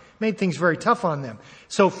valley. Made things very tough on them.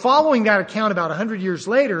 So following that account about 100 years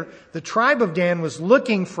later, the tribe of Dan was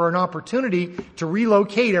looking for an opportunity to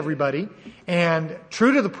relocate everybody. And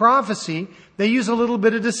true to the prophecy, they use a little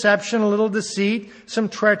bit of deception, a little deceit, some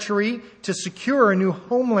treachery to secure a new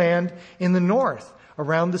homeland in the north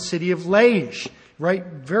around the city of Laish, right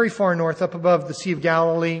very far north up above the Sea of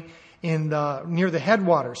Galilee near the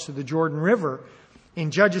headwaters to the Jordan River.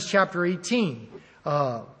 In Judges chapter 18,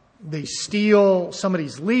 they steal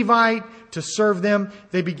somebody's Levite to serve them.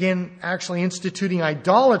 They begin actually instituting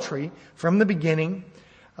idolatry from the beginning,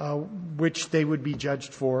 which they would be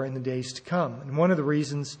judged for in the days to come. And one of the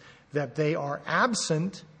reasons that they are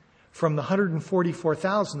absent from the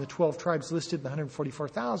 144,000, the 12 tribes listed in the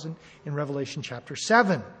 144,000 in Revelation chapter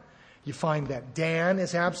 7. You find that Dan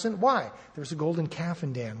is absent. Why? There was a golden calf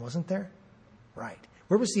in Dan, wasn't there? Right.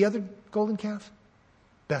 Where was the other golden calf?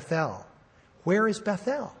 Bethel. Where is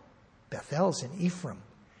Bethel? Bethel's in Ephraim.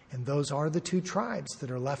 And those are the two tribes that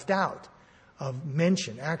are left out of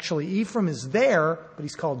mention. Actually, Ephraim is there, but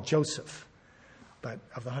he's called Joseph. But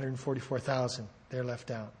of the 144,000, they're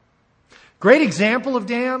left out. Great example of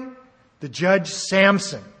Dan, the judge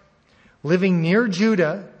Samson. Living near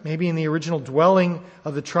Judah, maybe in the original dwelling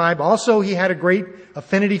of the tribe. Also, he had a great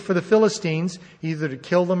affinity for the Philistines, either to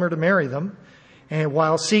kill them or to marry them. And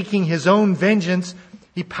while seeking his own vengeance,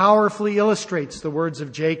 he powerfully illustrates the words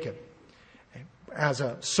of Jacob as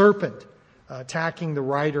a serpent attacking the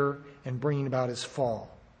rider and bringing about his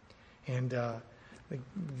fall. And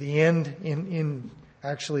the end in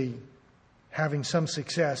actually having some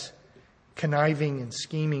success, conniving and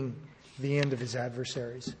scheming the end of his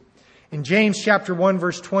adversaries. In James chapter 1,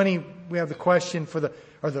 verse 20, we have the question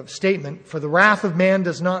the statement, "For the wrath of man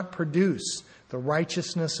does not produce the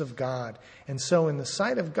righteousness of God. And so in the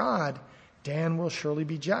sight of God, Dan will surely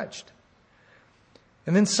be judged."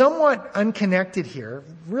 And then somewhat unconnected here,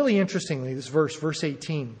 really interestingly, this verse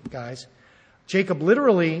 18, guys. Jacob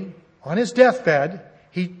literally, on his deathbed,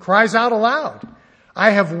 he cries out aloud, "I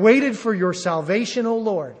have waited for your salvation, O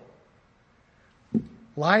Lord."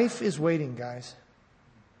 Life is waiting, guys,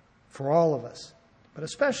 for all of us, but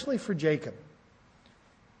especially for Jacob.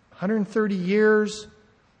 130 years,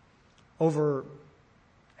 over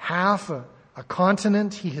half a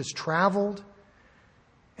continent he has traveled.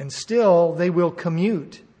 and still they will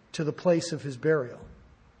commute to the place of his burial.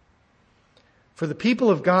 For the people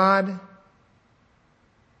of God,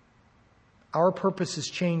 our purpose has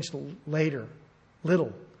changed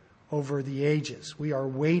little over the ages. We are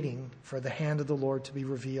waiting for the hand of the Lord to be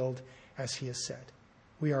revealed, as he has said.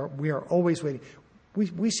 We are always waiting.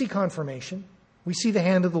 We see confirmation. We see the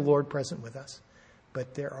hand of the Lord present with us.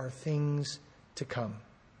 But there are things to come.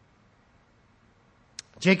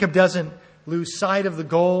 Jacob doesn't lose sight of the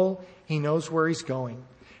goal. He knows where he's going.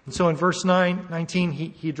 And so in verse 19,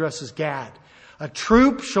 he addresses Gad. A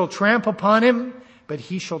troop shall tramp upon him, but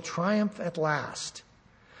he shall triumph at last.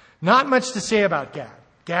 Not much to say about Gad.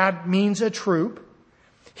 Gad means a troop.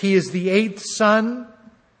 He is the 8th son,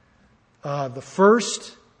 the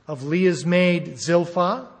first of Leah's maid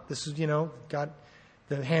Zilpah. This is,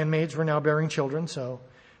 the handmaids were now bearing children, so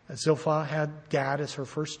Zilpah had Gad as her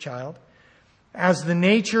first child. As the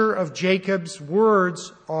nature of Jacob's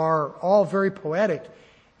words are all very poetic,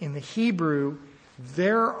 in the Hebrew,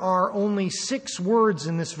 there are only 6 words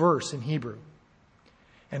in this verse in Hebrew.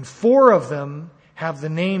 And 4 of them have the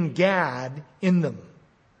name Gad in them,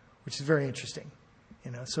 which is very interesting.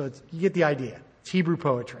 So you get the idea. It's Hebrew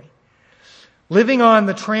poetry. Living on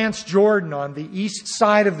the Transjordan, on the east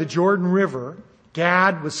side of the Jordan River,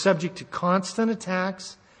 Gad was subject to constant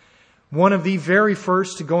attacks, one of the very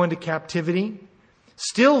first to go into captivity.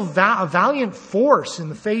 Still a valiant force in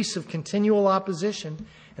the face of continual opposition,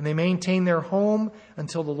 and they maintained their home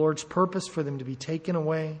until the Lord's purpose for them to be taken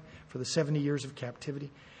away for the 70 years of captivity.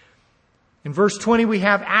 In verse 20 we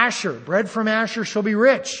have Asher. Bread from Asher shall be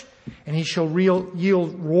rich, and he shall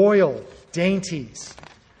yield royal dainties.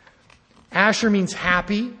 Asher means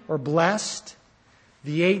happy or blessed.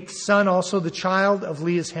 The 8th son, also the child of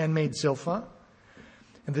Leah's handmaid Zilpah.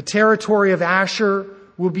 And the territory of Asher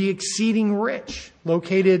will be exceeding rich,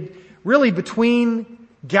 located really between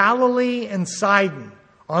Galilee and Sidon.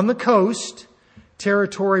 On the coast,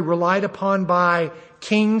 territory relied upon by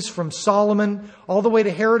kings from Solomon all the way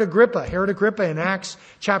to Herod Agrippa. Herod Agrippa in Acts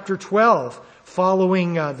chapter 12,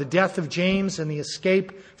 following the death of James and the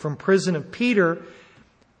escape from prison of Peter.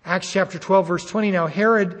 Acts chapter 12, verse 20. Now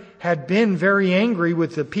Herod had been very angry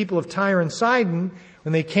with the people of Tyre and Sidon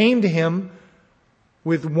when they came to him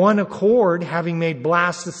with one accord, having made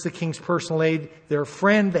Blastus, the king's personal aide, their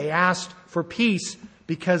friend. They asked for peace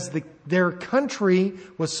because their country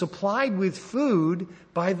was supplied with food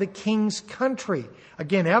by the king's country.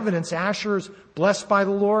 Again, evidence, Asher is blessed by the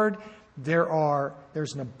Lord.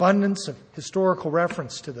 There's an abundance of historical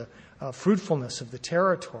reference to the fruitfulness of the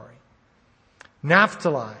territory.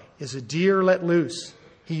 Naphtali is a deer let loose.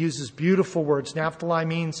 He uses beautiful words. Naphtali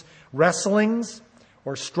means wrestlings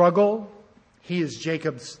or struggle. He is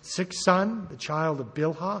Jacob's 6th son, the child of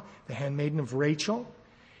Bilhah, the handmaiden of Rachel.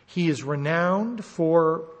 He is renowned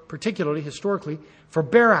particularly historically, for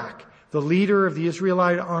Barak, the leader of the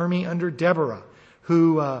Israelite army under Deborah,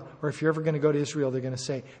 who, or if you're ever going to go to Israel, they're going to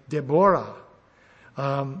say Deborah.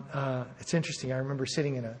 It's interesting. I remember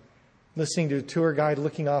listening to a tour guide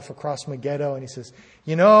looking off across Megiddo, and he says,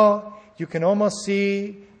 you can almost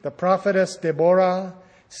see the prophetess Deborah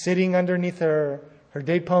sitting underneath her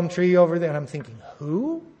date palm tree over there. And I'm thinking,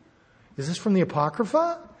 who? Is this from the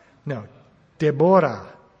Apocrypha? No, Deborah.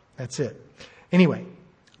 That's it. Anyway,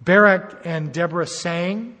 Barak and Deborah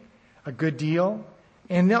sang a good deal.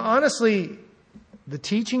 And honestly, the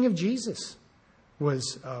teaching of Jesus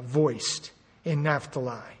was voiced in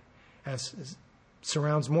Naphtali. It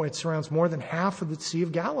surrounds more than half of the Sea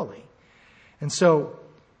of Galilee. And so,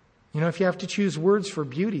 if you have to choose words for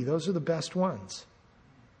beauty, those are the best ones.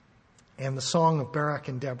 And the song of Barak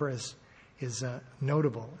and Deborah is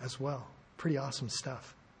notable as well. Pretty awesome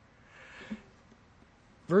stuff.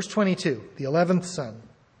 Verse 22, the 11th son.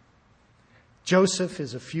 Joseph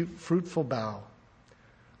is a fruitful bough.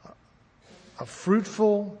 A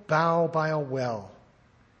fruitful bough by a well.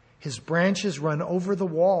 His branches run over the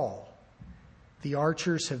wall. The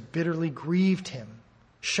archers have bitterly grieved him,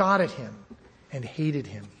 shot at him, and hated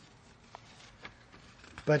him.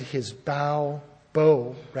 But his bow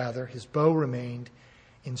remained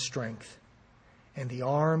in strength, and the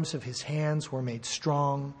arms of his hands were made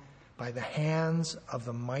strong by the hands of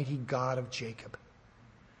the mighty God of Jacob.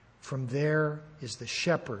 From there is the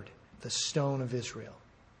shepherd, the stone of Israel.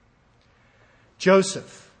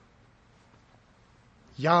 Joseph,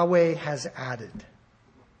 Yahweh has added,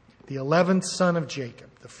 the 11th son of Jacob,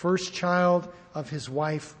 the first child of his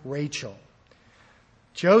wife Rachel.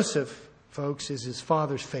 Joseph, folks, is his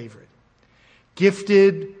father's favorite.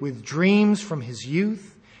 Gifted with dreams from his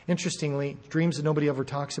youth. Interestingly, dreams that nobody ever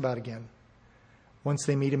talks about again. Once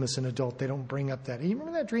they meet him as an adult, they don't bring up that. You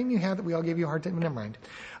remember that dream you had that we all gave you a hard time? Never mind.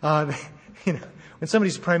 When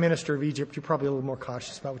somebody's prime minister of Egypt, you're probably a little more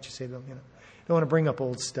cautious about what you say to them. Don't want to bring up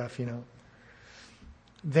old stuff.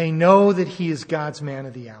 They know that he is God's man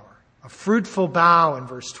of the hour. A fruitful bough in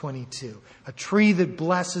verse 22. A tree that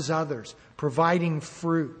blesses others, providing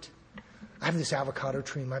fruit. I have this avocado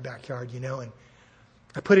tree in my backyard, and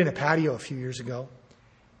I put in a patio a few years ago.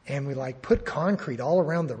 And we put concrete all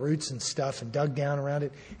around the roots and stuff and dug down around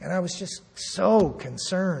it. And I was just so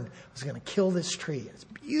concerned I was going to kill this tree. It's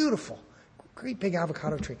beautiful. Great big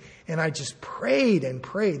avocado tree. And I just prayed and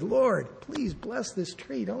prayed, Lord, please bless this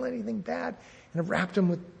tree. Don't let anything bad. And I wrapped them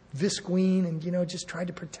with visqueen and, just tried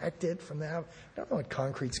to protect it from that. I don't know what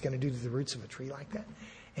concrete's going to do to the roots of a tree like that.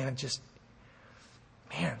 And it just,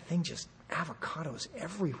 avocados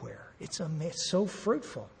everywhere. It's so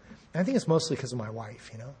fruitful. And I think it's mostly because of my wife,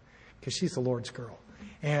 because she's the Lord's girl.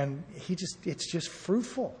 And it's just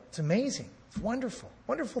fruitful. It's amazing. It's wonderful.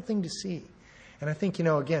 Wonderful thing to see. And I think,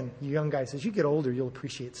 again, you young guys, as you get older, you'll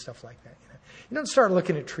appreciate stuff like that. You don't start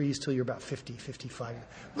looking at trees till you're about 50, 55.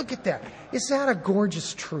 Look at that. Is that a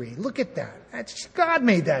gorgeous tree? Look at that. God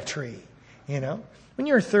made that tree, When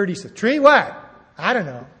you're 30, you say, tree what? I don't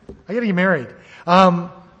know. I got to get married.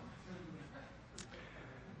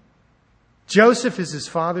 Joseph is his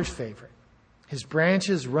father's favorite. His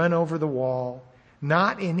branches run over the wall,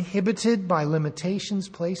 not inhibited by limitations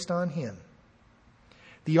placed on him.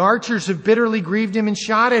 The archers have bitterly grieved him and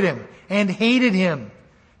shot at him and hated him.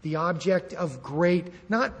 The object of great,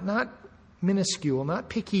 not minuscule, not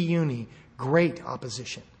picayune, great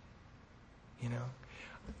opposition.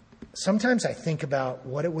 Sometimes I think about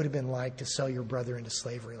what it would have been like to sell your brother into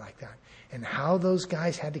slavery like that and how those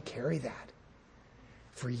guys had to carry that.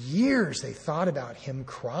 For years, they thought about him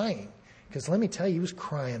crying. Because let me tell you, he was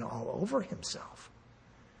crying all over himself.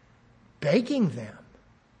 Begging them.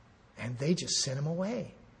 And they just sent him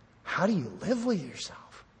away. How do you live with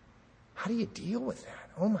yourself? How do you deal with that?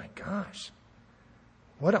 Oh my gosh.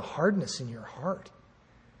 What a hardness in your heart.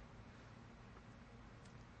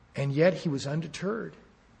 And yet he was undeterred.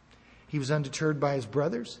 He was undeterred by his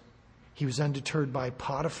brothers. He was undeterred by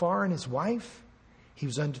Potiphar and his wife. He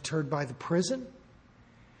was undeterred by the prison.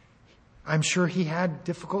 I'm sure he had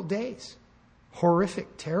difficult days.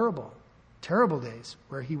 Horrific, terrible days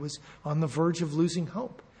where he was on the verge of losing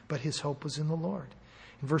hope. But his hope was in the Lord.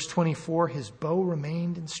 In verse 24, his bow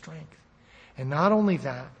remained in strength. And not only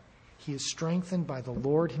that, he is strengthened by the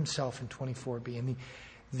Lord himself in 24b. And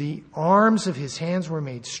the arms of his hands were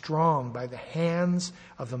made strong by the hands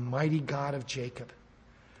of the mighty God of Jacob.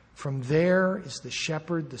 From there is the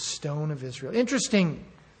shepherd, the stone of Israel. Interesting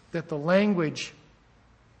that the language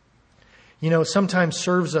sometimes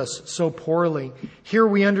serves us so poorly. Here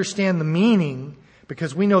we understand the meaning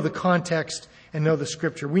because we know the context and know the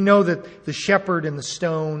scripture. We know that the shepherd and the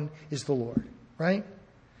stone is the Lord, right?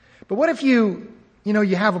 But what if you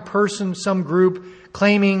have a person, some group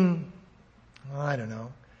claiming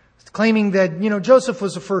that, Joseph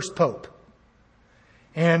was the first pope.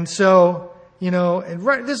 And so,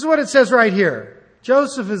 this is what it says right here.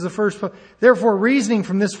 Joseph is the first pope. Therefore, reasoning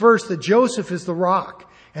from this verse that Joseph is the rock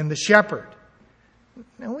and the shepherd.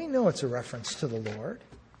 Now, we know it's a reference to the Lord.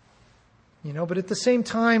 But at the same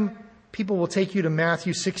time, people will take you to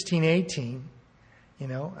Matthew 16:18.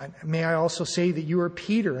 May I also say that you are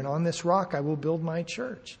Peter, and on this rock I will build my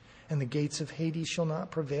church, and the gates of Hades shall not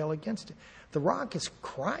prevail against it. The rock is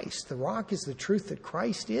Christ. The rock is the truth that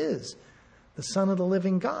Christ is the Son of the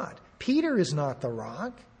living God. Peter is not the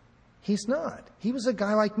rock. He's not. He was a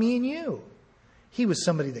guy like me and you. He was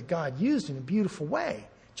somebody that God used in a beautiful way,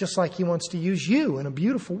 just like he wants to use you in a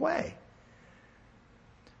beautiful way.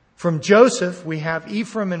 From Joseph, we have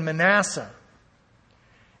Ephraim and Manasseh.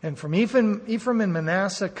 And from Ephraim and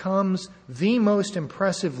Manasseh comes the most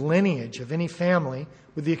impressive lineage of any family,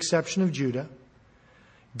 with the exception of Judah.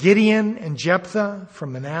 Gideon and Jephthah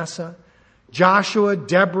from Manasseh. Joshua,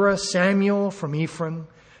 Deborah, Samuel from Ephraim.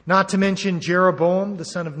 Not to mention Jeroboam, the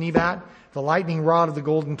son of Nebat, the lightning rod of the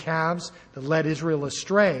golden calves that led Israel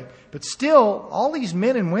astray. But still, all these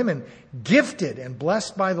men and women gifted and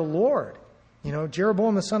blessed by the Lord.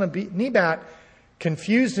 Jeroboam, the son of Nebat,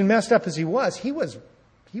 confused and messed up as he was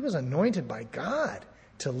anointed by God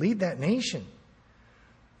to lead that nation.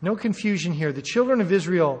 No confusion here. The children of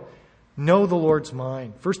Israel know the Lord's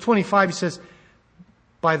mind. Verse 25, he says,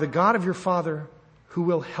 by the God of your father who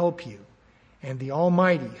will help you, and the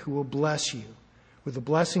Almighty who will bless you with the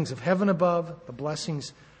blessings of heaven above, the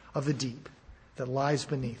blessings of the deep that lies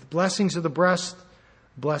beneath, blessings of the breast,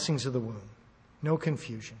 blessings of the womb. No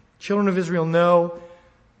confusion. Children of Israel know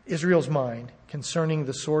Israel's mind concerning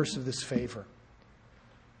the source of this favor.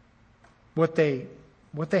 what they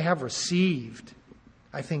have received,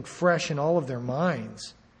 I think, fresh in all of their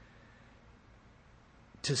minds.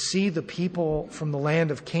 To see the people from the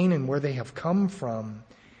land of Canaan, where they have come from,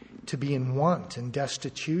 to be in want and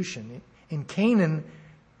destitution. In Canaan,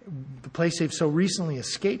 the place they've so recently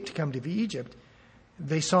escaped to come to Egypt,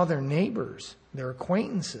 they saw their neighbors, their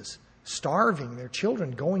acquaintances, starving, their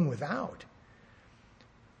children going without.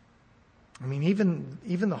 I mean,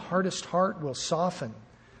 even the hardest heart will soften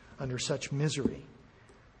under such misery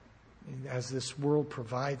as this world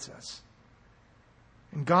provides us.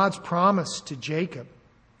 And God's promise to Jacob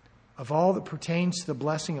of all that pertains to the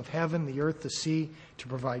blessing of heaven, the earth, the sea, to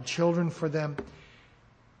provide children for them.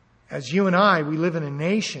 As you and I, we live in a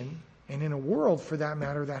nation, and in a world, for that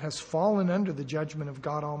matter, that has fallen under the judgment of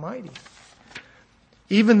God Almighty.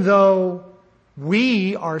 Even though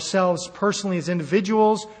we ourselves, personally as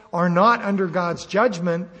individuals, are not under God's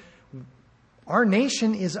judgment, our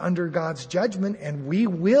nation is under God's judgment, and we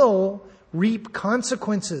will reap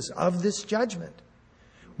consequences of this judgment.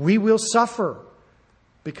 We will suffer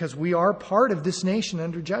because we are part of this nation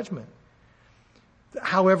under judgment.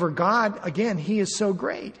 However, God, again, He is so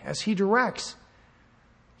great. As He directs,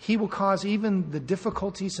 He will cause even the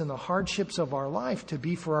difficulties and the hardships of our life to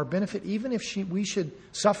be for our benefit, even if we should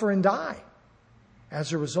suffer and die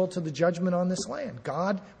as a result of the judgment on this land.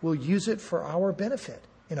 God will use it for our benefit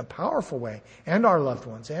in a powerful way, and our loved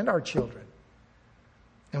ones and our children.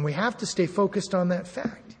 And we have to stay focused on that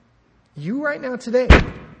fact. You right now today,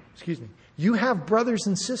 you have brothers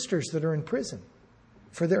and sisters that are in prison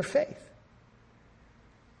for their faith.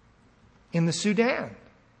 In the Sudan,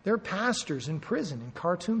 there are pastors in prison in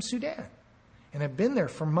Khartoum, Sudan, and have been there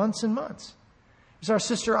for months and months. There's our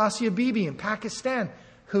sister Asia Bibi in Pakistan,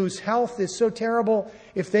 whose health is so terrible,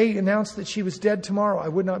 if they announced that she was dead tomorrow, I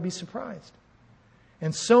would not be surprised.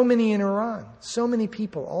 And so many in Iran, so many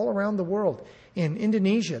people all around the world. In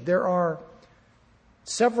Indonesia, there are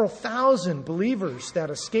several thousand believers that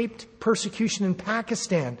escaped persecution in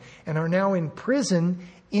Pakistan and are now in prison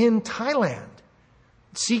in Thailand,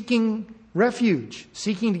 seeking refuge,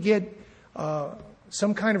 seeking to get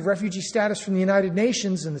some kind of refugee status from the United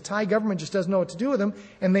Nations, and the Thai government just doesn't know what to do with them,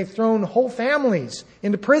 and they've thrown whole families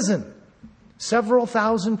into prison. Several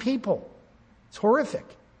thousand people. It's horrific.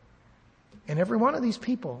 And every one of these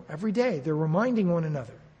people, every day, they're reminding one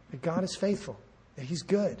another that God is faithful, that He's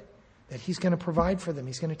good, that He's going to provide for them,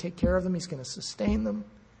 He's going to take care of them, He's going to sustain them,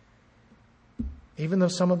 even though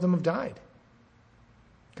some of them have died.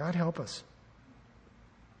 God help us.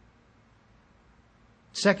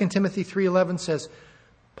 2 Timothy 3:11 says,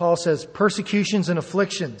 Paul says, persecutions and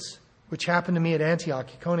afflictions, which happened to me at Antioch,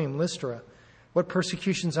 Iconium, Lystra, what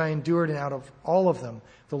persecutions I endured, and out of all of them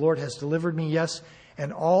the Lord has delivered me, yes,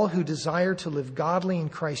 and all who desire to live godly in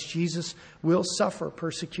Christ Jesus will suffer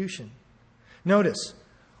persecution. Notice,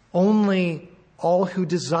 only all who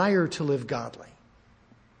desire to live godly.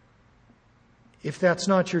 If that's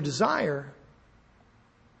not your desire,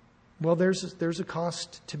 well, there's a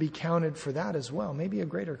cost to be counted for that as well, maybe a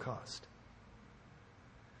greater cost.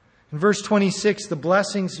 In verse 26, the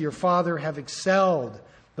blessings of your father have excelled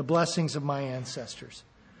the blessings of my ancestors.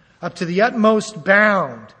 Up to the utmost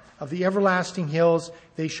bound of the everlasting hills,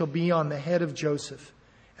 they shall be on the head of Joseph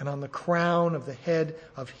and on the crown of the head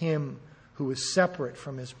of him who is separate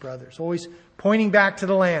from his brothers. Always pointing back to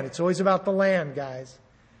the land. It's always about the land, guys.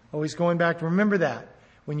 Always going back. Remember that.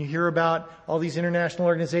 When you hear about all these international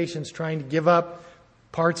organizations trying to give up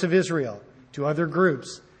parts of Israel to other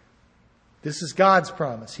groups, this is God's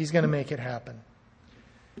promise. He's going to make it happen.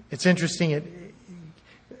 It's interesting.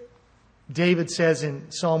 David says in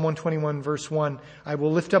Psalm 121, verse 1, I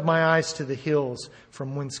will lift up my eyes to the hills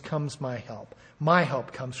from whence comes my help. My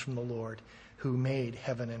help comes from the Lord who made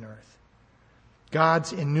heaven and earth.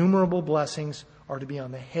 God's innumerable blessings are to be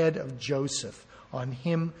on the head of Joseph, on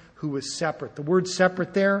him who was separate. The word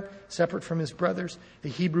separate there, separate from his brothers, the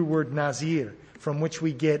Hebrew word Nazir, from which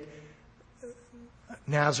we get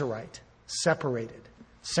Nazarite, separated,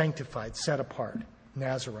 sanctified, set apart,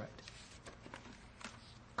 Nazarite,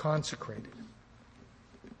 consecrated.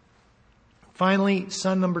 Finally,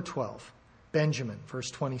 son number 12, Benjamin,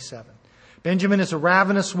 verse 27. Benjamin is a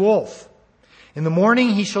ravenous wolf. In the morning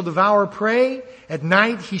he shall devour prey, at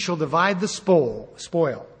night he shall divide the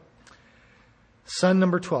spoil. Son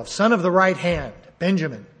number 12, son of the right hand,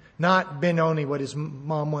 Benjamin, not Benoni, what his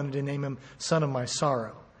mom wanted to name him, son of my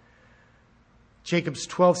sorrow. Jacob's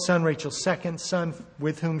 12th son, Rachel's second son,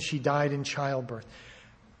 with whom she died in childbirth.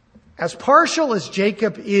 As partial as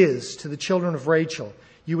Jacob is to the children of Rachel,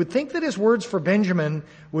 you would think that his words for Benjamin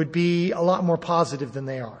would be a lot more positive than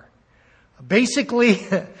they are. Basically,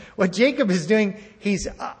 what Jacob is doing, he's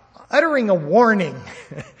uttering a warning.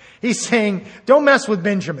 He's saying, don't mess with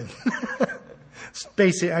Benjamin.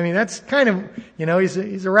 Basically, I mean, that's kind of,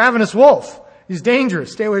 he's a ravenous wolf. He's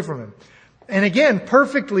dangerous. Stay away from him. And again,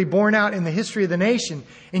 perfectly borne out in the history of the nation.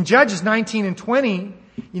 In Judges 19 and 20,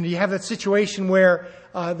 you have that situation where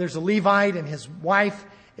there's a Levite and his wife,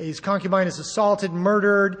 his concubine, is assaulted,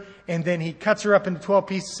 murdered, and then he cuts her up into 12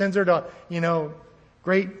 pieces, sends her to,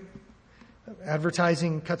 great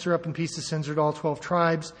advertising, cuts her up in pieces, sends her to all 12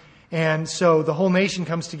 tribes. And so the whole nation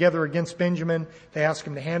comes together against Benjamin. They ask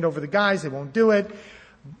him to hand over the guys. They won't do it.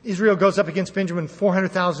 Israel goes up against Benjamin,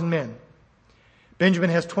 400,000 men. Benjamin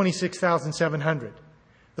has 26,700.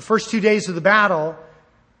 The first 2 days of the battle,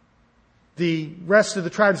 the rest of the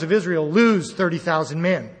tribes of Israel lose 30,000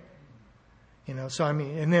 men.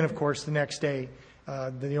 And then of course the next day,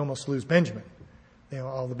 they almost lose Benjamin.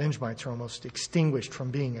 All the Benjamites are almost extinguished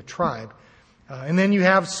from being a tribe. And then you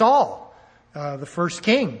have Saul, the first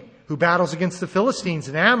king, who battles against the Philistines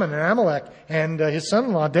and Ammon and Amalek and his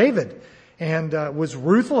son-in-law David, and was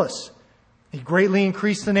ruthless. He greatly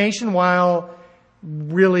increased the nation while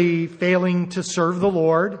really failing to serve the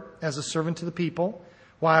Lord as a servant to the people,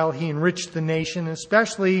 while he enriched the nation,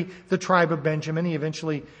 especially the tribe of Benjamin. He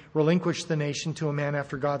eventually relinquished the nation to a man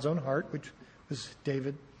after God's own heart, which was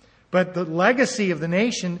David. But the legacy of the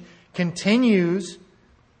nation continues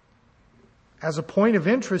as a point of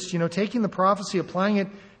interest, taking the prophecy, applying it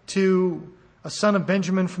to a son of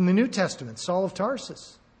Benjamin from the New Testament, Saul of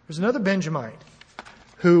Tarsus. There's another Benjamite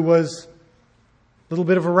who was a little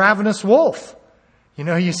bit of a ravenous wolf.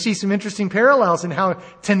 You see some interesting parallels in how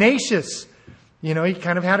tenacious, he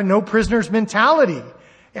kind of had a no prisoners mentality.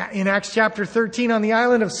 In Acts chapter 13 on the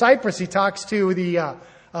island of Cyprus, he talks to the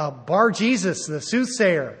Bar Jesus, the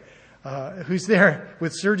soothsayer, who's there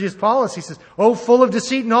with Sergius Paulus. He says, "Oh, full of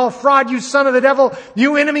deceit and all fraud, you son of the devil,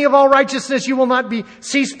 you enemy of all righteousness, you will not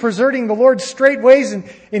cease preserving the Lord's straight ways, and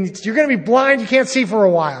you're going to be blind, you can't see for a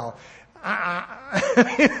while."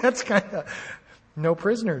 That's kind of no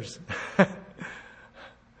prisoners.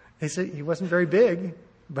 They said he wasn't very big,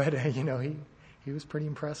 but he was pretty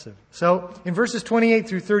impressive. So in verses 28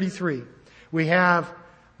 through 33, we have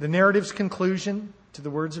the narrative's conclusion to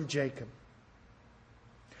the words of Jacob.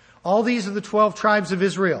 All these are the 12 tribes of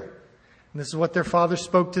Israel. And this is what their father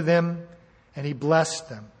spoke to them, and he blessed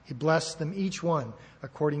them. He blessed them, each one,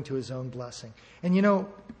 according to his own blessing. And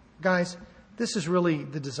guys, this is really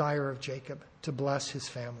the desire of Jacob, to bless his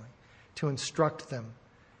family, to instruct them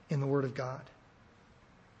in the Word of God.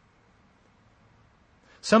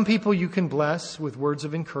 Some people you can bless with words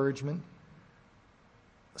of encouragement.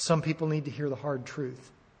 Some people need to hear the hard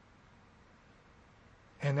truth.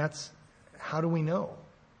 And how do we know?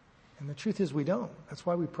 And the truth is we don't. That's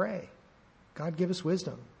why we pray. God, give us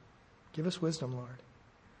wisdom. Give us wisdom, Lord.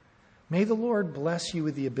 May the Lord bless you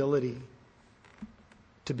with the ability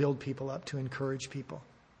to build people up, to encourage people,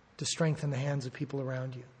 to strengthen the hands of people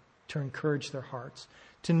around you, to encourage their hearts,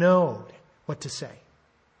 to know what to say,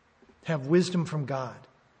 to have wisdom from God,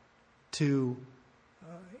 to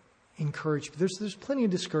encourage. There's plenty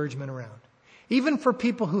of discouragement around. Even for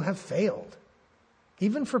people who have failed.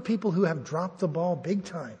 Even for people who have dropped the ball big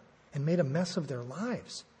time and made a mess of their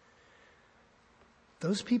lives.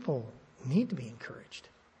 Those people need to be encouraged.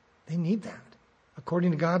 They need that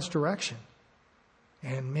according to God's direction.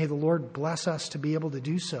 And may the Lord bless us to be able to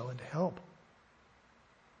do so and to help.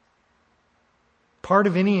 Part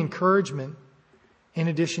of any encouragement, in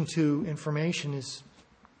addition to information, is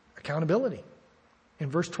accountability. In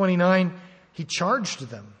verse 29, he charged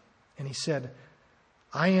them and he said,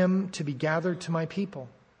 "I am to be gathered to my people.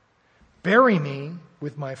 Bury me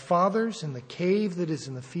with my fathers in the cave that is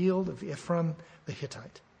in the field of Ephron the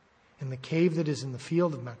Hittite, in the cave that is in the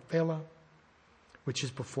field of Machpelah, which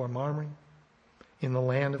is before Mamre, in the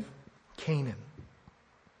land of Canaan,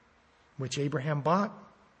 which Abraham bought,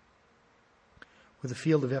 with the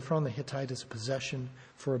field of Ephron the Hittite as a possession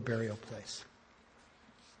for a burial place."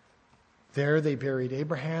 There they buried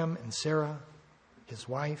Abraham and Sarah, his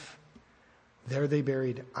wife. There they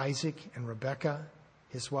buried Isaac and Rebekah,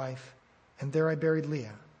 his wife. And there I buried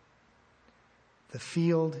Leah. The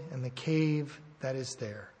field and the cave that is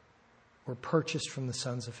there were purchased from the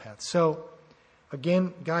sons of Heth. So,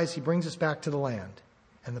 again, guys, he brings us back to the land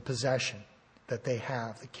and the possession that they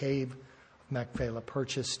have. The cave of Machpelah,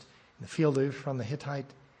 purchased in the field of Ephron the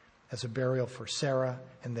Hittite as a burial for Sarah,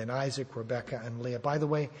 and then Isaac, Rebekah, and Leah. By the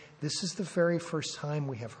way, this is the very first time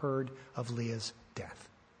we have heard of Leah's death,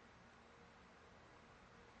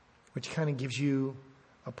 which kind of gives you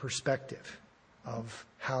a perspective of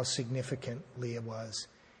how significant Leah was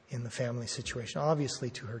in the family situation. Obviously,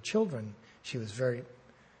 to her children, she was very,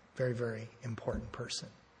 very, very important person.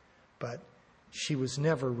 but she was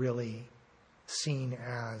never really seen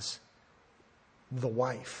as the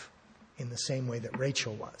wife in the same way that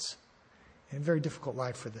Rachel was. And a very difficult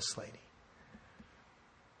life for this lady.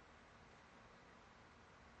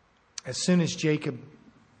 As soon as Jacob,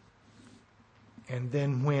 and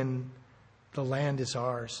then when the land is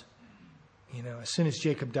ours, as soon as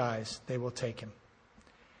Jacob dies, they will take him.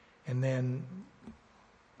 And then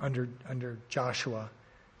under Joshua,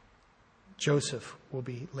 Joseph will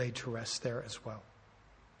be laid to rest there as well,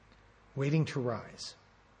 waiting to rise.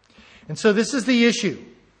 And so this is the issue.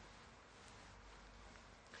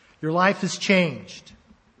 Your life has changed.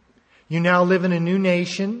 You now live in a new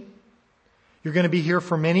nation. You're going to be here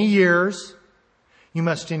for many years. You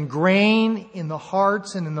must ingrain in the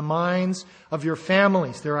hearts and in the minds of your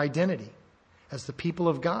families their identity as the people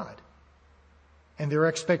of God and their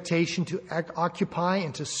expectation to occupy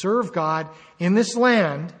and to serve God in this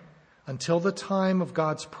land until the time of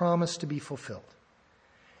God's promise to be fulfilled.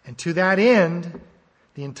 And to that end,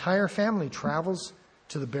 the entire family travels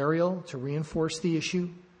to the burial to reinforce the issue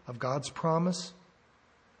of God's promise,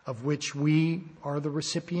 of which we are the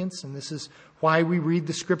recipients. And this is why we read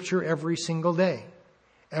the Scripture every single day.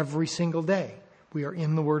 Every single day. We are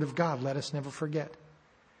in the Word of God. Let us never forget.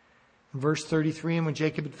 In verse 33, and when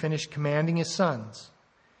Jacob had finished commanding his sons,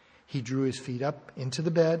 he drew his feet up into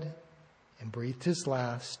the bed and breathed his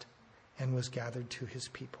last and was gathered to his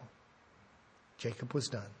people. Jacob was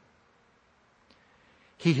done.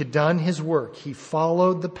 He had done his work. He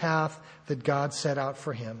followed the path that God set out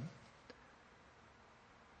for him.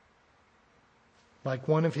 Like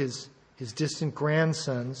one of his distant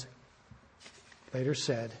grandsons later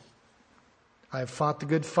said, I have fought the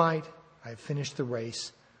good fight. I have finished the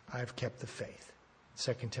race. I have kept the faith.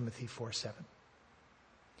 2 Timothy 4:7.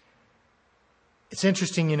 It's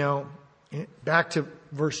interesting, back to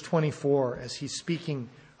verse 24, as he's speaking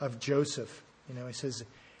of Joseph, he says,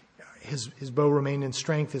 his bow remained in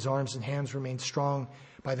strength, his arms and hands remained strong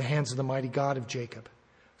by the hands of the mighty God of Jacob.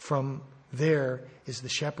 From there is the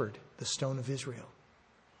shepherd, the stone of Israel.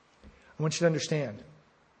 I want you to understand,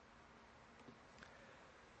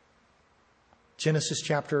 Genesis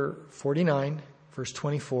chapter 49, verse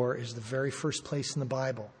 24, is the very first place in the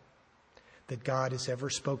Bible that God is ever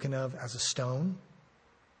spoken of as a stone.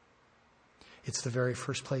 It's the very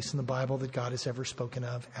first place in the Bible that God is ever spoken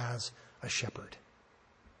of as a shepherd.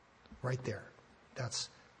 Right there. That's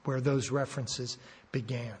where those references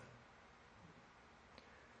began.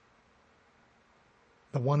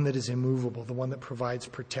 The one that is immovable, the one that provides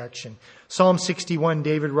protection. Psalm 61,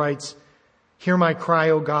 David writes, Hear my cry,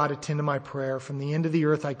 O God, attend to my prayer. From the end of the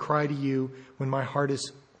earth I cry to you when my heart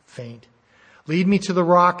is faint. Lead me to the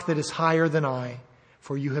rock that is higher than I,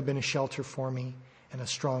 for you have been a shelter for me and a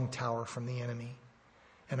strong tower from the enemy.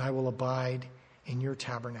 And I will abide in your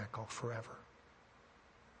tabernacle forever.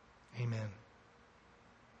 Amen.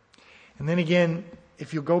 And then again,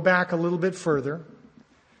 if you go back a little bit further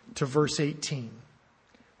to verse 18,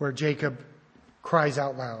 where Jacob cries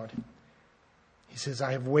out loud. He says,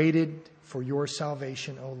 I have waited for your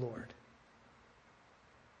salvation, O Lord.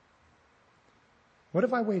 What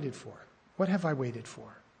have I waited for? What have I waited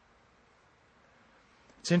for?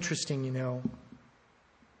 It's interesting,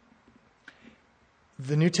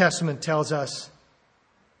 the New Testament tells us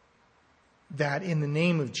that in the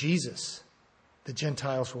name of Jesus, the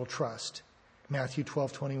Gentiles will trust. Matthew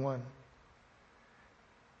 12:21.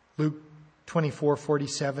 Luke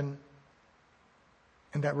 24:47.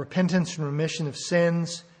 And that repentance and remission of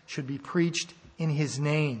sins should be preached in his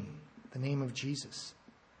name, the name of Jesus.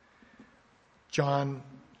 John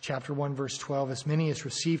chapter 1, verse 12. As many as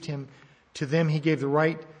received him, to them he gave the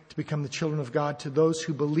right to become the children of God, to those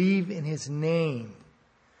who believe in his name.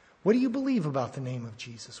 What do you believe about the name of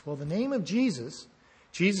Jesus? Well, the name of Jesus,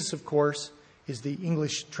 of course, is the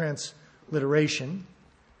English transliteration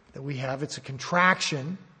that we have. It's a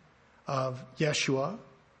contraction of Yeshua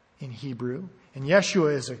in Hebrew. And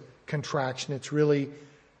Yeshua is a contraction. It's really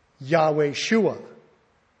Yahweh Shua,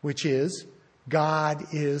 which is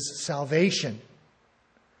God is salvation.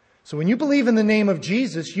 So when you believe in the name of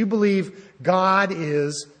Jesus, you believe God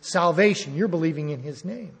is salvation. You're believing in his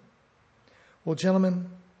name. Well,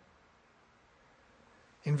 gentlemen,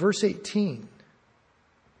 in verse 18,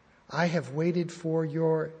 I have waited for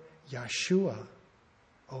your Yeshua,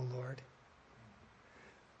 O Lord.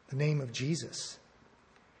 The name of Jesus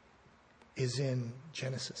is in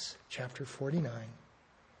Genesis chapter 49,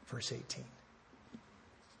 verse 18.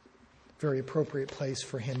 Very appropriate place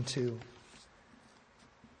for him to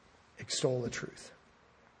extol the truth.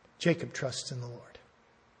 Jacob trusts in the Lord.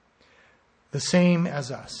 The same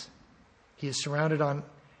as us. He is surrounded on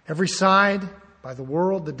every side by the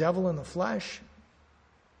world, the devil, and the flesh.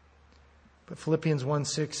 But Philippians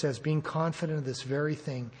 1:6 says, being confident of this very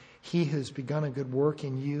thing, he who has begun a good work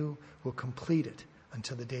in you will complete it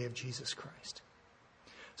until the day of Jesus Christ.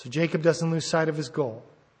 So Jacob doesn't lose sight of his goal.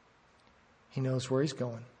 He knows where he's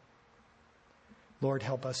going. Lord,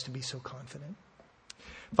 help us to be so confident.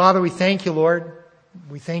 Father, we thank you, Lord.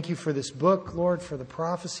 We thank you for this book, Lord, for the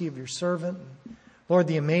prophecy of your servant. Lord,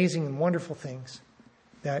 the amazing and wonderful things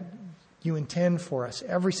that you intend for us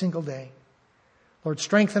every single day. Lord,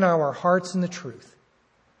 strengthen our hearts in the truth.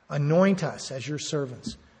 Anoint us as your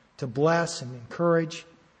servants to bless and encourage.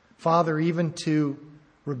 Father, even to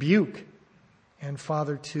rebuke. And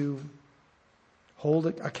Father, to hold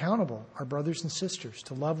accountable our brothers and sisters,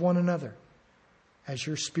 to love one another as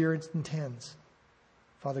your Spirit intends.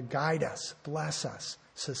 Father, guide us, bless us,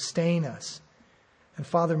 sustain us. And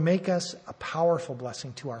Father, make us a powerful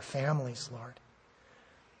blessing to our families, Lord.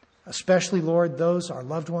 Especially, Lord, those, our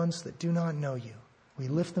loved ones that do not know you. We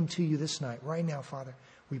lift them to you this night, right now, Father.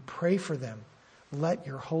 We pray for them. Let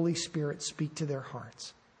your Holy Spirit speak to their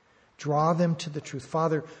hearts. Draw them to the truth.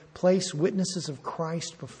 Father, place witnesses of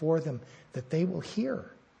Christ before them that they will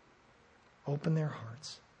hear. Open their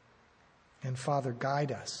hearts. And Father,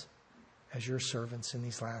 guide us as your servants in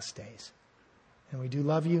these last days. And we do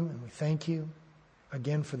love you and we thank you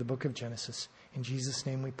again for the book of Genesis. In Jesus'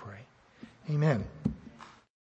 name we pray. Amen.